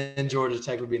 and then Georgia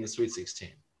Tech would be in the Sweet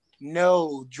 16.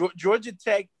 No, Georgia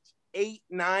Tech 8,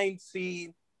 9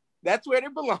 seed. That's where they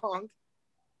belong.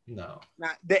 No.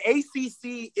 Now, the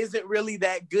ACC isn't really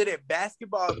that good at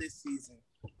basketball this season.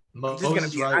 Moses just gonna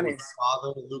be Wright would honest.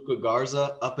 father Luca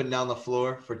Garza up and down the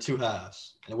floor for 2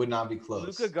 halves, and it would not be close.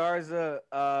 Luca Garza,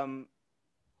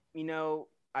 you know,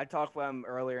 I talked about him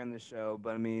earlier in the show,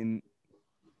 but I mean,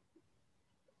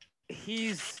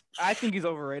 I think he's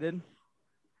overrated.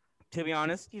 To be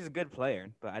honest, he's a good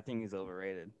player, but I think he's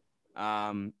overrated.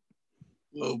 A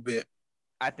little bit.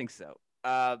 I think so.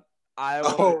 Iowa.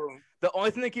 Oh, The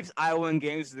only thing that keeps Iowa in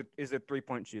games is their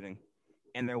 3-point shooting,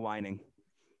 and they're whining.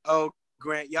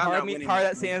 Grant, y'all Part not of me, winning. part of that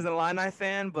this saying game. as an Illini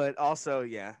fan, but also,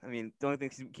 yeah, I mean, the only thing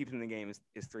that keeps them in the game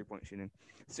is 3-point shooting.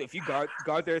 So if you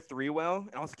guard their 3 well,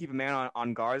 and also keep a man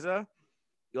on Garza,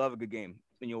 you'll have a good game.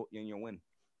 you'll win.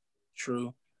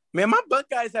 True. Man, my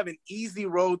Buckeyes have an easy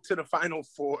road to the Final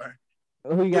Four.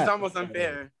 Who you It's got? almost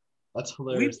unfair. That's We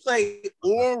hilarious. play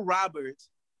Oral Roberts,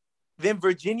 then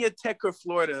Virginia Tech or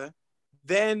Florida,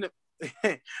 then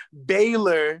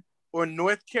Baylor or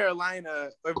North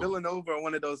Carolina or Villanova or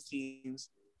one of those teams.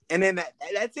 And then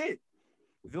that's it.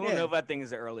 Villanova, I think,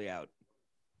 is early out.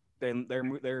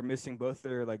 They're missing both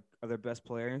their other best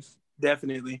players.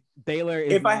 Definitely. Baylor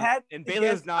is If I not, had and to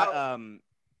Baylor's guess, not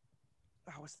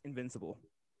it's invincible.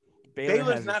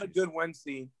 Baylor's has not a issues. good 1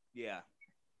 seed. Yeah.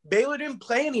 Baylor didn't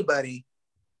play anybody.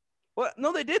 Well,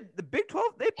 no, they did. The Big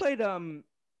 12, they played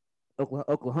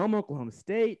Oklahoma, Oklahoma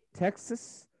State,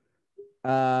 Texas.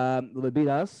 They beat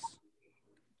us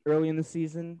early in the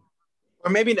season. Or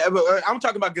maybe I'm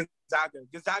talking about Gonzaga.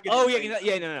 Gonzaga. Oh didn't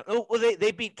play. no. Oh, well,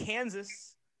 they beat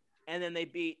Kansas, and then they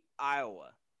beat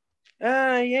Iowa.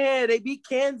 Yeah, they beat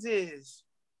Kansas.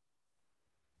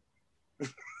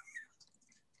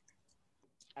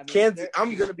 Kansas.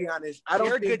 I'm gonna be honest. I don't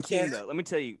They're a think good team, Kansas. though. Let me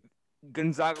tell you,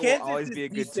 Gonzaga Kansas will always is be a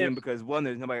good decent. team because one,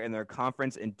 there's nobody in their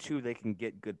conference, and two, they can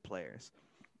get good players.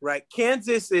 Right.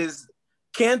 Kansas has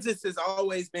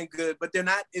always been good, but they're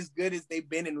not as good as they've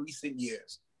been in recent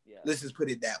years. Yeah. Let's just put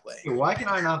it that way. Why can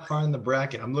I not find the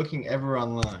bracket? I'm looking ever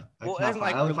online. Well, I it's cannot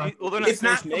find- I only find- they're not It's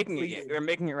not finished making it yet. completed. They're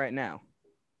making it right now.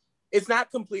 It's not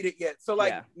completed yet. So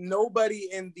Yeah. nobody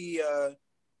in the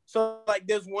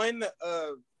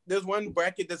there's one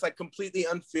bracket that's completely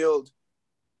unfilled.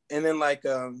 And then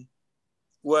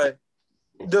what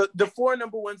the 4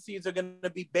 number 1 seeds are gonna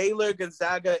be Baylor,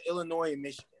 Gonzaga, Illinois, and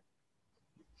Michigan.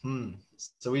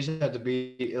 So we should have to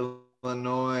beat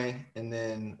Illinois, and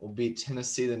then we'll beat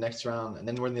Tennessee the next round, and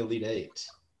then we're in the Elite Eight.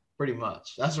 Pretty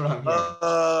much. That's what I'm hearing.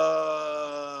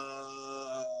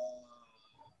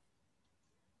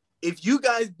 If you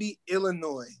guys beat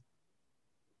Illinois,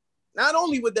 not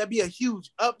only would that be a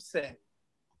huge upset,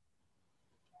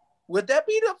 would that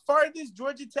be the farthest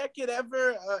Georgia Tech could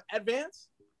ever advance?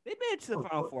 They made it to the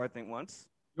Final Four, I think, once.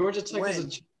 Georgia Tech is a When?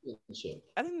 championship.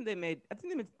 I think they made it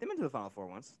to the Final Four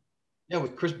once. Yeah,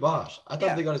 with Chris Bosh. I thought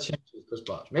Yeah. they got a championship with Chris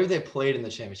Bosh. Maybe they played in the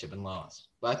championship and lost.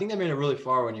 But I think they made it really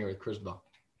far when you were with Chris Bosh.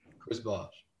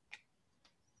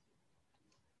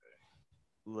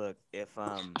 Look, if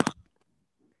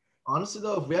Honestly,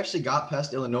 though, if we actually got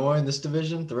past Illinois in this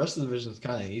division, the rest of the division is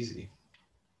kind of easy.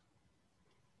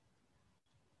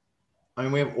 I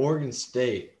mean, we have Oregon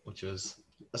State, which was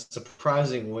a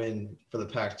surprising win for the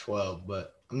Pac-12,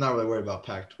 but I'm not really worried about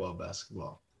Pac-12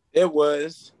 basketball. It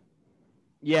was.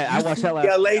 Yeah, I watched that last.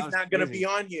 UCLA's that was not going to crazy. be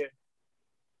on here.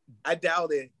 I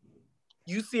doubt it.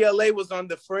 UCLA was on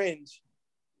the fringe.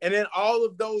 And then all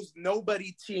of those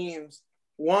nobody teams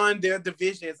won their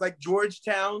division. It's like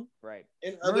Georgetown right,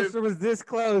 and other. Mercer was this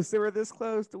close. They were this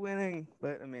close to winning,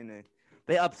 but I mean,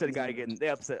 they upset a guy to get. They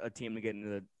upset a team to get into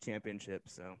the championship,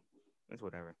 so it's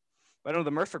whatever. But I know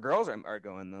the Mercer girls are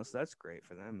going though, so that's great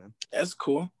for them, man. That's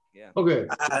cool. Okay,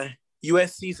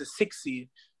 USC's a 6 seed.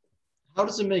 how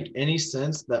does it make any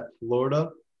sense that Florida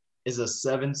is a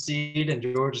 7 seed and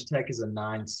Georgia Tech is a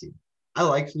 9 seed? I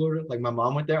like Florida. Like, my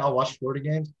mom went there. I'll watch Florida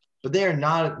games. But they are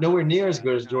nowhere near as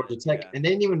good as Georgia Tech. Yeah. And they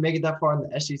didn't even make it that far in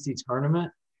the SEC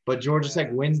tournament. But Georgia Tech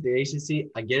wins the ACC.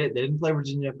 I get it. They didn't play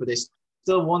Virginia, but they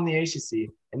still won the ACC.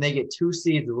 And they get 2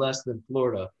 seeds less than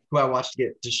Florida, who I watched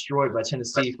get destroyed by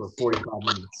Tennessee for 45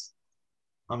 minutes.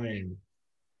 I mean,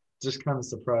 just kind of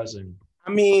surprising. I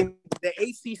mean,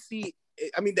 the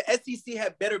SEC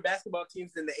had better basketball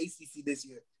teams than the ACC this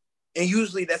year. And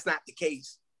usually that's not the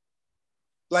case.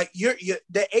 Like,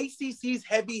 the ACC's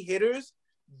heavy hitters,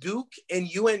 Duke and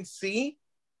UNC,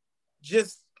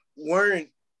 just weren't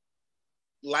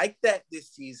like that this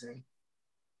season.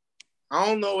 I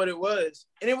don't know what it was.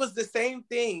 And it was the same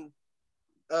thing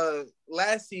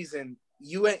last season.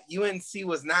 UNC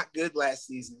was not good last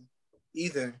season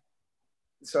either.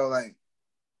 So, like,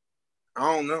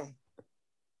 I don't know.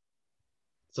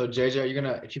 So,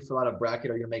 JJ, if you fill out a bracket,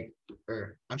 are you going to make –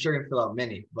 or I'm sure you're going to fill out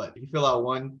many. But if you fill out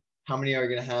one, how many are you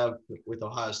going to have with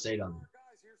Ohio State on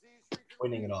there?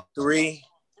 Winning it all. 3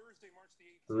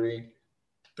 3.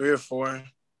 or 4.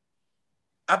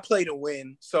 I play to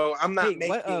win, so I'm not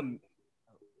making.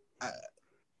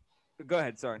 Go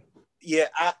ahead. Sorry. Yeah,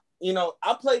 I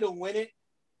play to win it.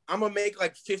 I'm gonna make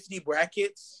like 50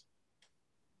 brackets,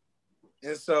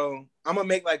 and so I'm gonna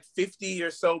make like 50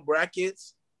 or so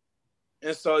brackets,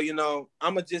 and so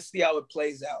I'm gonna just see how it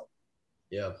plays out.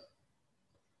 Yeah.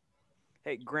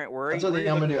 Hey, Grant, where are That's you? what I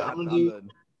think I'm gonna do. I'm gonna do.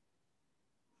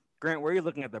 Grant, where are you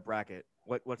looking at the bracket?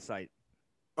 What site?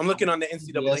 I'm looking on the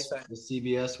NCAA CBS, side. the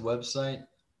CBS website.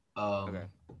 Okay.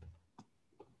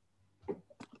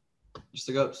 Just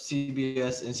look up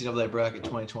CBS NCAA bracket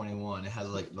 2021. It has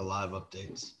like the live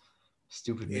updates.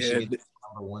 Stupid Yeah, Michigan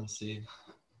number 1 seed.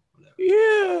 Whatever.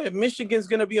 Yeah, Michigan's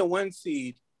gonna be a 1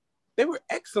 seed. They were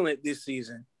excellent this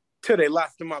season till they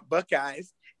lost to my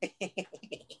Buckeyes.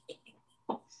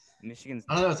 Michigan's.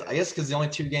 I don't know. I guess because the only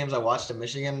 2 games I watched at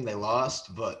Michigan, they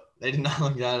lost, but they did not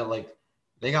look at it like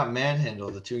they got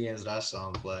manhandled the 2 games that I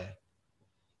saw them play.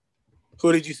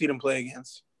 Who did you see them play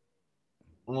against?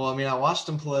 Well, I mean, I watched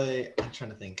them play. I'm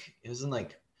trying to think. It was in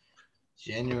like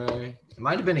January. It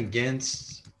might have been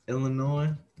against Illinois.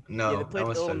 No, Yeah, they that played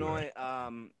was Illinois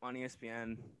February. on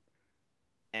ESPN,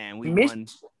 and we Mich- won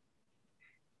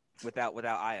without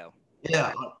Io.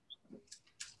 Yeah,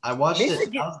 I watched it.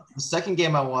 Michigan- The second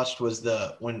game I watched was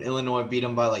when Illinois beat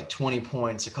them by like 20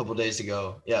 points a couple days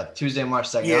ago. Yeah, Tuesday, March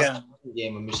 2nd. That was Yeah. the second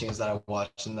game of Michigan's that I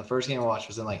watched, and the first game I watched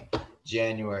was in like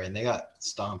January, and they got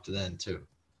stomped then too.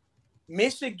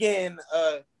 Michigan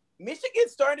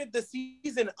started the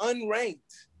season unranked,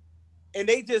 and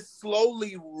they just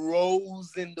slowly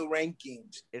rose in the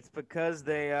rankings. It's because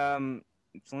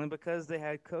it's only because they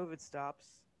had COVID stops.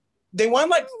 They won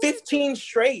like 15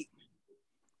 straight.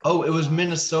 Oh, it was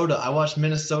Minnesota. I watched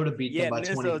Minnesota beat Yeah, them by 20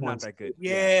 Minnesota's not points. that good.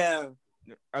 Yeah.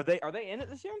 Are they in it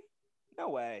this year? No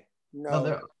way. No, No.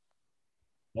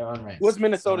 they're unranked. What's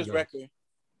Minnesota's Okay. record?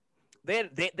 They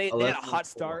had a 11-4. hot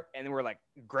start and they were like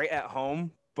great at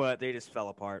home, but they just fell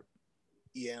apart.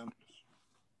 Yeah.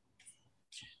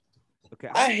 Okay.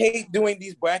 I hate doing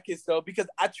these brackets though, because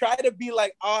I try to be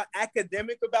like all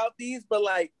academic about these, but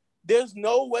like there's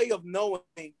no way of knowing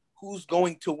who's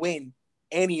going to win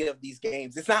any of these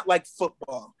games. It's not like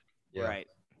football. Yeah. Right.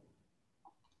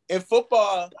 In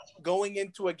football, going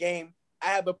into a game, I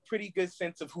have a pretty good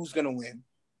sense of who's going to win.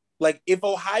 Like if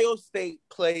Ohio State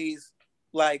plays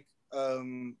like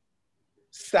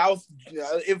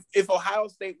if Ohio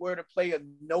State were to play a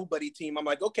nobody team, I'm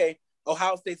like, okay,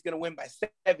 Ohio State's going to win by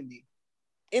 70.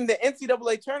 In the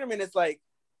NCAA tournament, it's like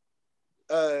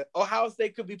Ohio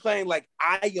State could be playing like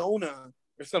Iona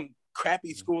or some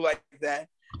crappy school like that.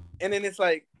 And then it's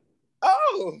like,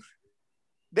 oh,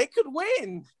 they could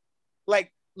win.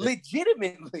 Like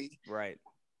legitimately. Right.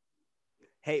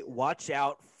 Hey, watch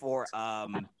out for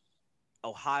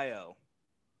Ohio.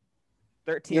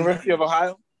 13. University of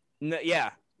Ohio. No, yeah,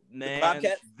 man,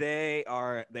 Bobcats?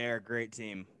 they're a great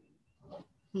team.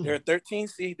 They're a 13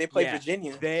 seed. They play Yeah.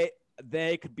 Virginia.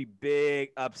 They could be big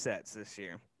upsets this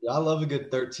year. Yeah, I love a good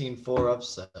 13-4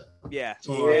 upset. Yeah,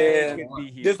 Yeah. They could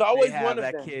be huge. There's always They have one of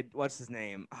that them. kid. What's his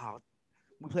name? Oh,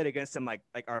 we played against them like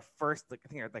our first, I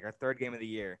think our third game of the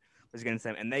year was against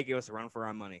them, and they gave us a run for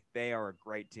our money. They are a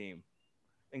great team.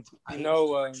 I think You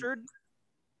know, Richard.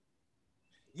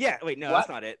 Yeah, wait, no, What? that's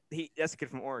not it. That's a kid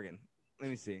from Oregon. Let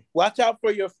me see. Watch out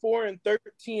for your 4 and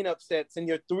 13 upsets and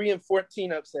your 3 and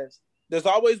 14 upsets. There's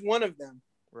always one of them.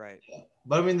 Right.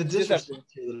 But I mean, the Just have disrespect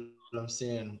here that I'm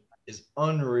seeing is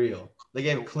unreal. They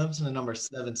gave Clemson a number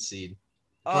 7 seed.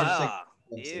 Ah,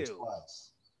 Clemson ew.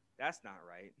 twice. That's not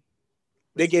right.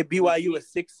 They gave BYU a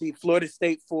 6 seed, Florida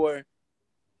State 4.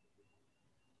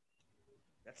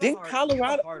 That's Didn't that's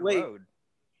Colorado- a hard wait. road.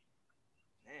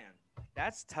 Man,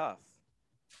 that's tough.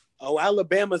 Oh,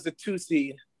 Alabama's a 2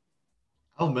 seed.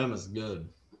 Alabama's good.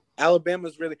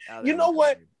 Alabama's really. You Alabama's know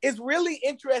what? good. It's really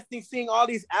interesting seeing all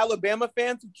these Alabama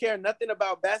fans who care nothing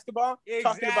about basketball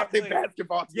talking about their Exactly.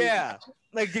 basketball team. Yeah,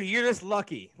 like dude, you're just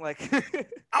lucky. Like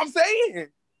I'm saying.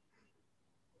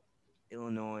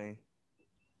 Illinois.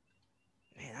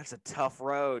 Man, that's a tough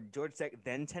road. Georgia Tech,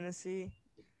 then Tennessee.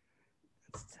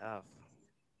 That's tough.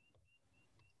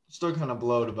 Still kind of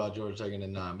blowed about Georgia Tech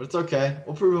in 9, but it's okay.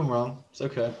 We'll prove them wrong. It's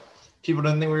okay. People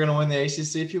didn't think we were going to win the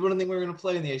ACC. People didn't think we were going to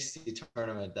play in the ACC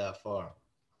tournament that far.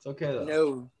 It's okay, though.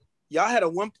 No. Y'all had a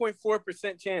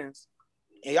 1.4% chance,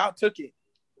 and y'all took it.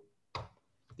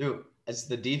 Dude, it's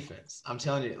the defense. I'm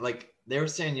telling you, like, they were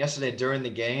saying yesterday during the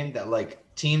game that, like,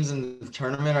 teams in the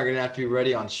tournament are going to have to be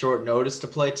ready on short notice to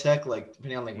play Tech, like,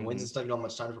 depending on, like, wins and stuff, you don't have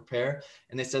much time to prepare.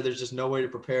 And they said there's just no way to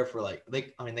prepare for, like, they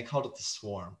called it the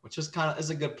swarm, which is is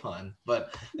a good pun.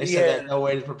 But they said Yeah. that no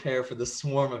way to prepare for the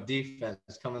swarm of defense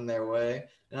coming their way.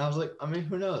 And I was like, I mean,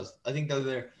 who knows? I think that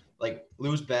they're, like,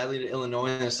 lose badly to Illinois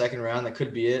in the second round. That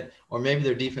could be it. Or maybe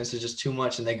their defense is just too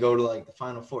much and they go to, like, the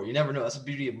Final Four. You never know. That's the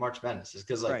beauty of March Madness is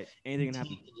because, like, Right. Anything can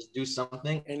team happen. can just do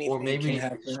something, Anything or maybe can you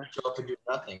happen. just show up and do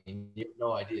nothing, and you have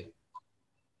no idea.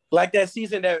 Like that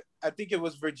season that I think it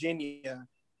was Virginia.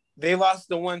 They lost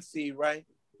the 1 seed, right?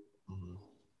 Mhm.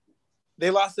 They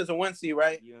lost as a 1 seed,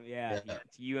 right? Yeah. Yeah.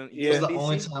 You, Yeah. It was the UMBC?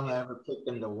 only time I ever picked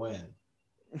them to win.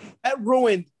 That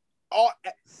ruined all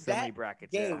So many that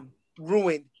brackets. game.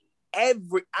 Ruined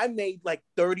I made like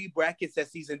 30 brackets that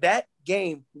season. That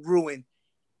game ruined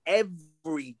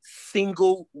every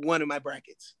single one of my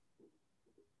brackets.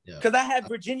 Because I had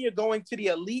Virginia going to the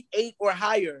Elite Eight or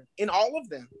higher in all of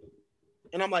them.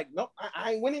 And I'm like, nope,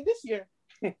 I ain't winning this year.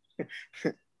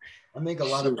 I make a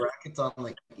lot of brackets on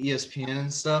like ESPN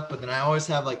and stuff, but then I always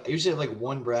have I usually have like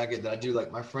one bracket that I do.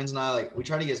 Like my friends and I, we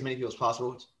try to get as many people as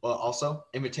possible. Well, also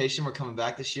invitation, we're coming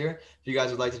back this year. If you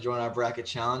guys would like to join our bracket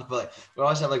challenge, but we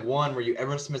always have like one where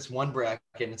everyone submits one bracket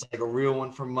and it's like a real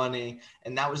one for money.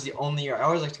 And that was the only year I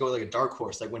always like to go with like a dark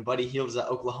horse. Like when Buddy Hield was at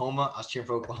Oklahoma, I was cheering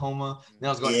for Oklahoma. Then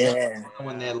I was going to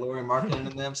when they had Laurie Marketing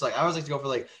in them. So I always like to go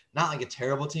for not like a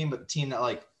terrible team, but the team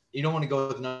that you don't want to go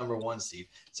with the number 1 seed.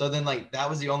 So then that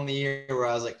was the only year where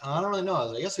I was like, oh, I don't really know. I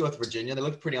was like, I guess go with Virginia. They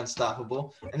looked pretty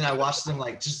unstoppable. And then I watched them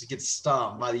just get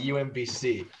stomped by the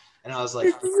UMBC. And I was like,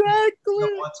 exactly.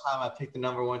 One time I picked the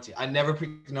number 1 team. I never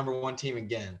picked the number 1 team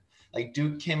again.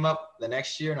 Duke came up the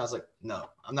next year and I was like, no,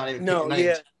 I'm not even. Duke,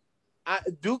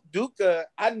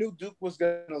 I knew Duke was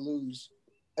going to lose.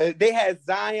 They had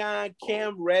Zion,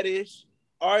 Cam Reddish,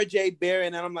 RJ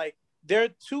Barrett, and I'm like, they're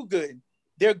too good.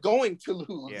 They're going to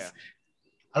lose. Yeah.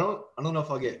 I don't know if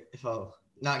I'll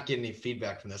not get any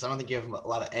feedback from this. I don't think you have a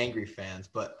lot of angry fans,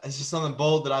 but it's just something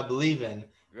bold that I believe in.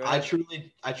 Right.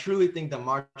 I truly think that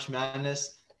March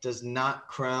Madness does not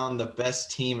crown the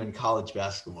best team in college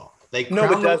basketball. It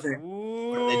doesn't.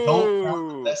 They don't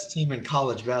crown the best team in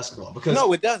college basketball because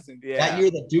it doesn't. That year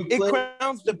that Duke played, it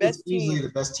crowns the best team. Easily the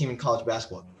best team in college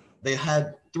basketball. They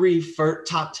had 3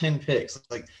 top 10 picks.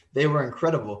 They were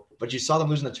incredible, but you saw them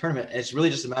lose in the tournament. And it's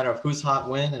really just a matter of who's hot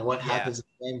when and what happens in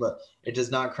the game, but it does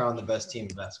not crown the best team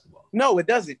in basketball. No, it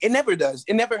doesn't. It never does.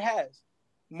 It never has.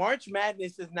 March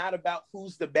Madness is not about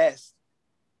who's the best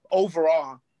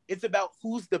overall. It's about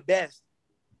who's the best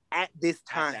at this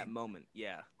time. At that moment,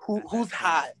 yeah. Who's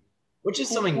hot. Which is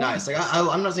something nice.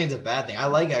 I'm not saying it's a bad thing. I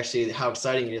like actually how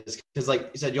exciting it is because you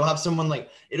said, you'll have someone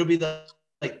it'll be the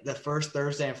first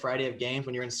Thursday and Friday of games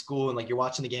when you're in school and you're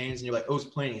watching the games and you're like, oh, who's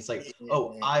playing? It's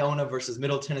Iona versus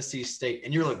Middle Tennessee State,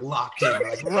 and you're locked in,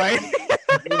 right?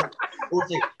 Or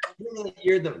it's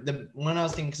year the one I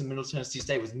was thinking because Middle Tennessee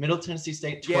State was Middle Tennessee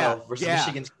State 12 versus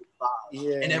Michigan State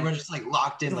 5, and everyone's just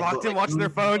locked in, watching their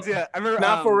phones. Yeah, I remember.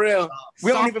 Not for real.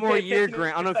 We don't even pay year,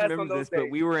 Grant. I don't know if you remember this,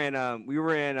 but we were in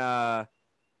wow,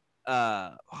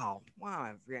 why am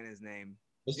I forgetting his name?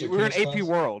 We were in AP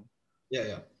World.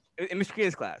 Yeah. In Mr.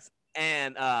 Kid's class,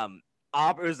 and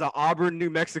it was the Auburn,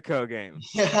 New Mexico game.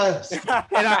 Yes. And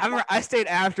I remember I stayed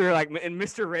after, in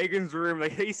Mr. Reagan's room.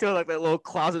 He still that little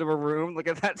closet of a room.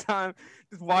 At that time,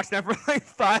 just watched that for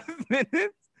 5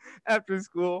 minutes after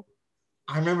school.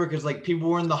 I remember because people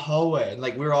were in the hallway and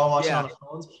we were all watching on the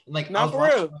phones. And not for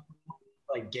real.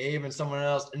 Gabe and someone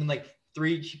else, and then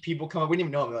 3 people come up. We didn't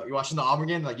even know them. You're watching the Auburn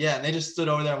game? And they just stood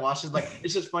over there and watched it.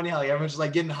 It's just funny how everyone's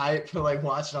just getting hyped for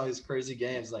watching all these crazy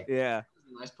games. Yeah.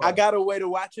 Nice I got a way to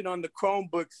watch it on the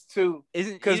Chromebooks too.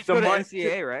 Because the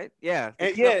NCAA, right? Yeah.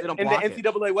 And the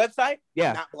NCAA website?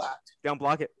 Yeah. Not blocked. Don't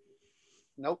block it.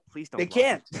 Nope. Please don't. They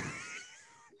can't.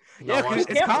 Yeah, because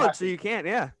it's college, so you can't.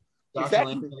 Yeah. Dr.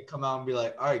 Lane's going to come out and be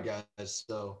like, all right, guys,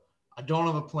 so I don't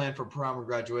have a plan for prom or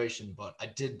graduation, but I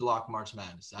did block March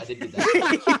Madness. I did get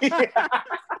that.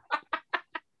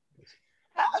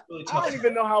 Really I don't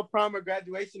even know how prom or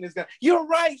graduation is going to. You're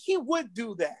right. He would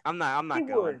do that. I'm not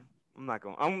going. I'm not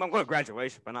going. I'm going to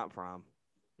graduation, but not prom.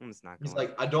 I'm just not going.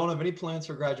 He's I don't have any plans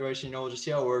for graduation. We'll just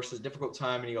see how it works. It's a difficult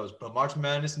time. And he goes, but March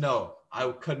Madness, no.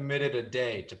 I committed a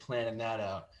day to planning that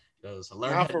out. He goes,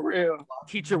 not for real.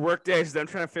 Teacher work days. I'm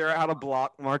trying to figure out how to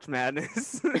block March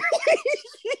Madness.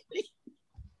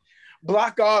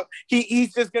 Block off.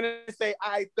 He's just going to say,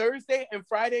 Thursday and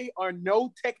Friday are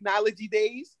no technology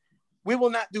days. We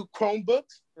will not do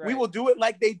Chromebooks. Right. We will do it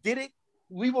like they did it.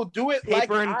 We will do it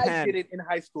Paper like I pen. did it in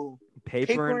high school.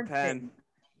 Paper and pen.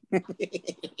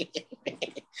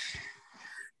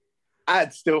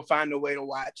 I'd still find a way to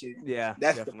watch it. Yeah.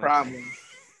 That's definitely the problem.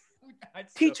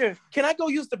 Teacher, can I go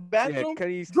use the bathroom? Yeah,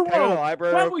 can I go to the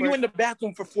library? Why were you in the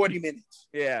bathroom for 40 minutes?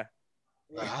 Yeah.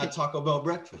 I had Taco Bell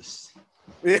breakfast.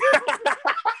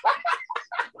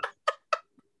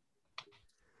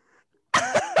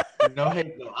 No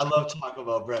hate though. I love Taco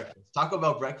Bell breakfast. Taco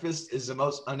Bell breakfast is the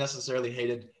most unnecessarily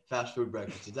hated fast food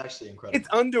breakfast. It's actually incredible. It's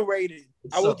underrated.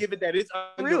 I will give it that. It's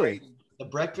underrated. Really? The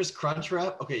breakfast crunch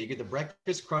wrap. Okay, you get the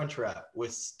breakfast crunch wrap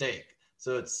with steak.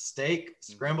 So it's steak,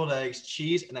 scrambled eggs,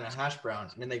 cheese, and then a hash brown.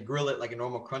 And then they grill it like a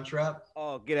normal crunch wrap.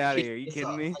 Oh, get out of here. Are you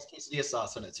kidding me? It has quesadilla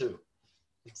sauce on it too.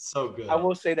 It's so good. I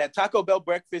will say that Taco Bell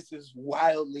breakfast is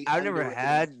wildly. I've never underrated.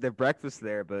 had the breakfast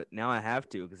there, but now I have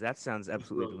to because that sounds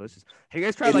absolutely delicious. Have you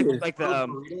guys tried It like is. like the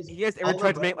you guys ever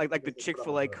tried to make like the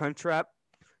Chick-fil-A Crunchwrap?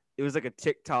 It was like a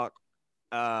TikTok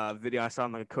video I saw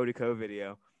in like a Cody Co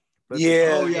video. But Yeah.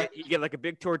 Oh, yeah. you get like a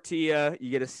big tortilla, you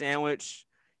get a sandwich,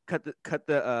 cut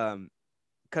the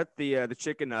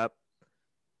chicken up,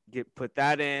 put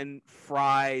that in,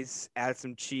 fries, add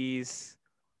some cheese.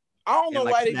 I don't know and,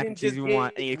 like, why they mac didn't and cheese just you get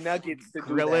want, and you nuggets to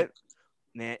grill do that. it.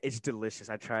 Man, it's delicious.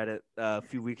 I tried it a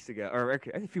few weeks ago, or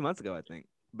a few months ago, I think.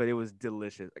 But it was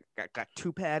delicious. I got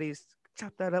 2 patties,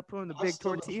 chop that up, put in the I'm big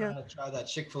still tortilla. trying to try that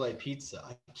Chick-fil-A pizza.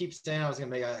 I keep saying I was gonna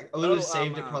make it. I literally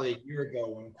saved it I'm probably a year ago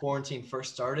when quarantine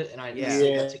first started, and I Yeah.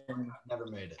 saved that TikTok. I never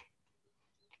made it.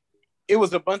 It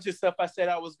was a bunch of stuff I said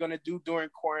I was gonna do during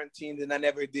quarantine, and I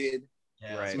never did.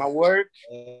 Yeah, Right. It's my work,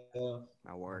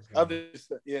 My work. other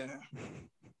stuff. Yeah.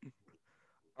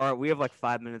 All right, we have like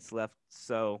 5 minutes left.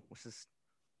 So, what's this?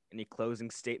 Any closing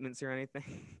statements or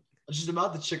anything? Just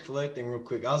about the Chick-fil-A thing real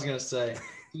quick. I was gonna say,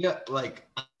 like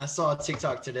I saw a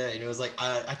TikTok today, and it was like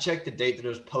I checked the date that it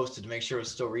was posted to make sure it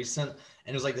was still recent, and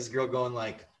it was like this girl going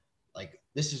like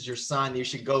this is your sign that you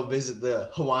should go visit the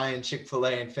Hawaiian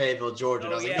Chick-fil-A in Fayetteville, Georgia.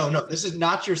 And I was like, no, this is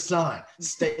not your sign.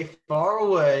 Stay far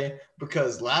away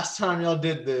because last time y'all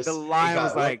did this, The it line got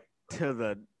was like to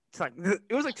the.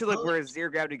 It was like to like where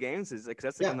Zero Gravity Games is, like 'cause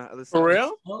that's like Yeah. on the other side. For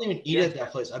real? I don't even eat at that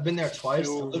place. I've been there twice.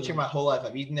 I've lived here my whole life.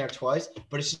 I've eaten there twice,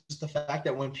 but it's just the fact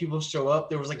that when people show up,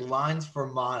 there was like lines for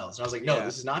miles. And I was like, no, Yeah.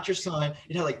 this is not your sign.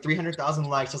 It had like 300,000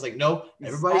 likes. I was like, no,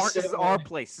 everybody This is our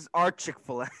place. This is our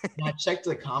Chick-fil-A. And I checked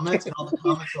the comments, and all the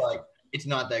comments were like, it's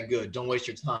not that good. Don't waste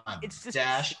your time. It's just-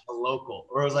 dash a local.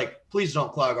 Or it was like, please don't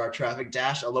clog our traffic.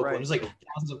 Dash a local. Right. And it was like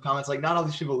thousands of comments. Like, not all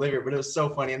these people live here, but it was so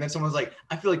funny. And then someone was like,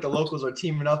 I feel like the locals are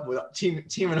teaming up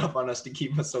on us to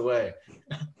keep us away.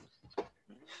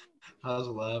 I was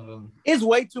laughing. It's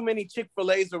way too many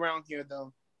Chick-fil-A's around here,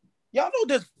 though. Y'all know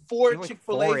there's 4 There's like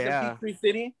Chick-fil-A's 4, in yeah. Peachtree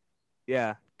City?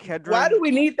 Yeah, Kedron. Why do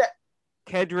we need that?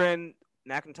 Kedron,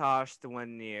 McIntosh, the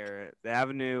one near the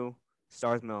Avenue,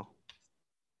 Stars Mill.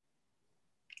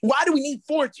 Why do we need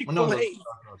 4 Well, no, Chick-fil-A's?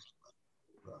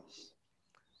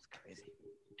 It's crazy.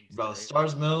 Bro,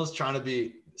 Stars Mills trying to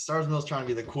be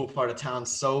the cool part of town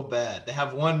so bad. They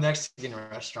have one Mexican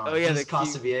restaurant. Oh, yeah, It's the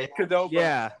Casa Vieja. Qdoba.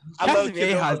 Yeah, I love Casa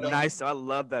Vieja is Qdoba. nice. So I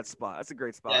love that spot. That's a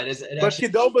great spot. Yeah, it is. It But actually,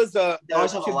 Qdoba's they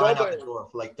always have a line out the Qdoba. door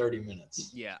for like 30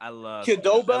 minutes. Yeah, I love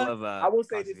Qdoba. I will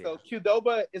say Casa this Vieja. though,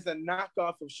 Qdoba is a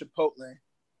knockoff of Chipotle.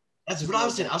 That's what I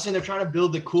was saying. I was saying they're trying to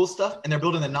build the cool stuff, and they're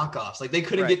building the knockoffs. Like they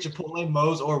couldn't Right. get Chipotle,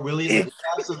 Moe's, or Willie's,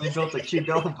 so they built a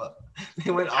Qdoba.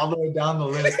 They went all the way down the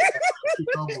list.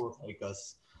 Qdoba will take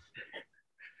us.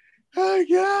 Oh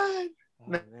God.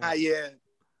 Oh, man. Not yet.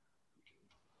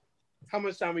 How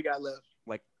much time we got left?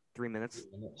 3 minutes.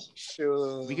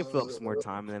 Sure. We can fill up some more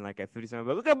time, and then like at 57.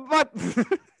 But look at my.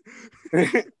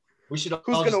 We should all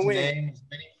Who's just gonna win? name as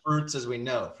many fruits as we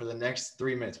know for the next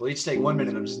 3 minutes. We'll each take 1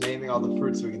 minute of just naming all the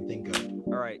fruits we can think of.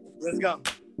 All right, Let's go.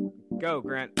 go,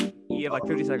 Grant. You have like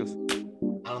 30 seconds.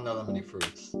 I don't know that many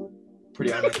fruits.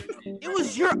 Pretty honest. It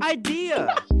was your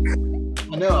idea.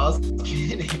 I know. I was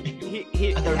kidding.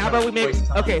 I thought we How were about we gonna make waste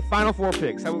time. okay? Final 4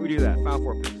 picks. How about we do that? Final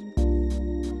 4 picks.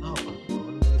 Oh,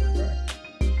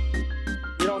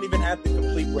 We don't even have the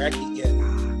complete bracket yet. I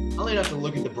don't even have to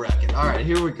look at the bracket. All right,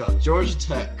 here we go. Georgia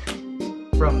Tech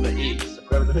from the East,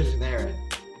 whatever division they're in.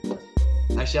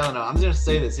 Actually, I don't know. I'm just gonna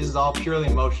say this. This is all purely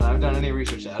emotional. I haven't done any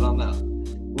research yet. I don't know.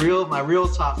 My real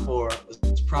top 4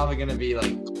 is probably gonna be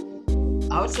like,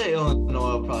 I would say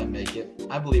Illinois will probably make it.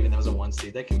 I believe in them as a 1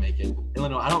 seed. They can make it.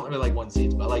 Illinois. I don't really like 1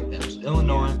 seeds, but I like them. So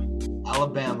Illinois,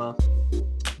 Alabama,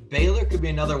 Baylor could be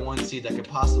another 1 seed that could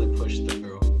possibly push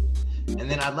through. And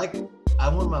then I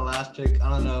want my last pick. I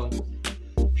don't know.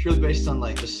 Purely based on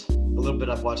like just a little bit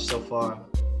I've watched so far.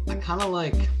 I kind of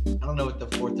like, I don't know what the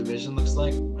 4th division looks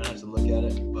like. I'd have to look at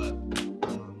it, but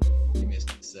give me a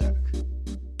sec.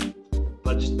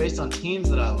 But just based on teams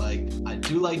that I like, I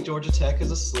do like Georgia Tech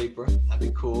as a sleeper. That'd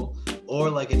be cool. Or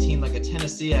like a team like a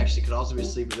Tennessee actually could also be a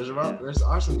sleeper. There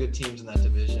are some good teams in that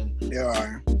division. There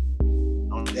are. I don't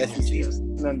know The who you guys- SEC.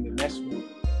 None of the next one.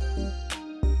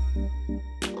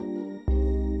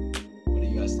 What do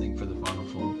you guys think for the Final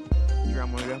Four?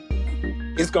 Drum wanna go?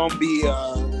 It's gonna be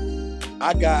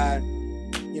I got,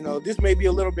 this may be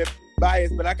a little bit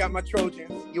biased, but I got my Trojans,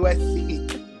 USC.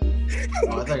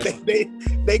 Oh, I thought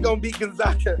you they gonna beat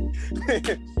Gonzaga.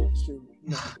 Shoot.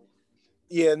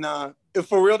 Yeah, nah. If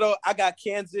for real though, I got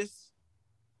Kansas.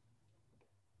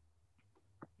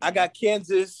 I got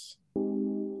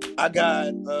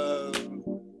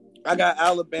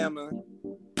Alabama.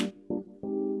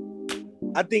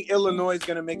 I think Illinois is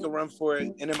gonna make a run for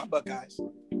it, and then my Buckeyes.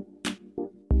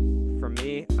 For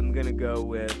me, I'm gonna go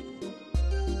with.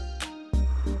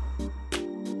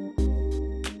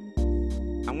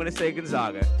 I'm gonna say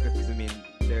Gonzaga because I mean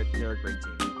they're a great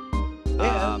team.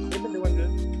 Yeah, they've been doing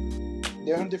good.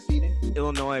 They're undefeated.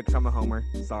 Illinois, because I'm a homer.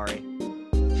 Sorry.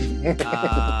 What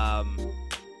else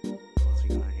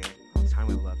we got here? How much time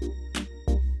we have left?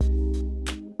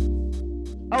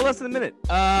 Oh, less than a minute.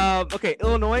 Okay,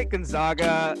 Illinois,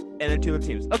 Gonzaga, and then 2 other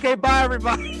teams. Okay, bye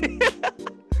everybody.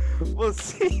 We'll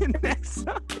see you next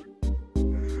time.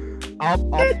 I'll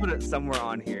put it somewhere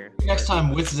on here. Next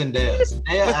time with Zendaya.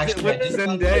 Zendaya actually. With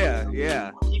Zendaya,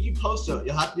 yeah. I'll keep you posted.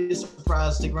 You'll have to be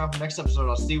surprised. Stick around for next episode.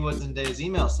 I'll see what Zendaya's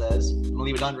email says. I'm gonna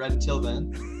leave it unread until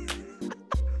then.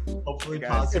 Hopefully Guys,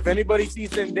 positive. If anybody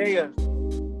sees Zendaya,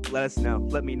 Let us know.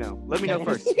 Let me know. Let me know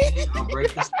first. I'll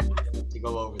break this to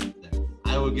go over there.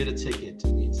 I will get a ticket to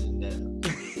meet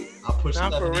Zendaya. I'll push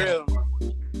not that for in. real.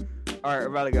 All right, we're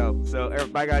about to go. So,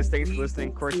 bye guys. Thanks for listening.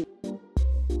 Of course.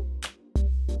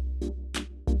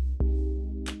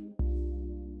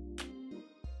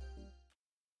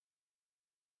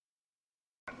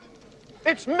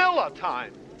 It's Miller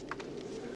time.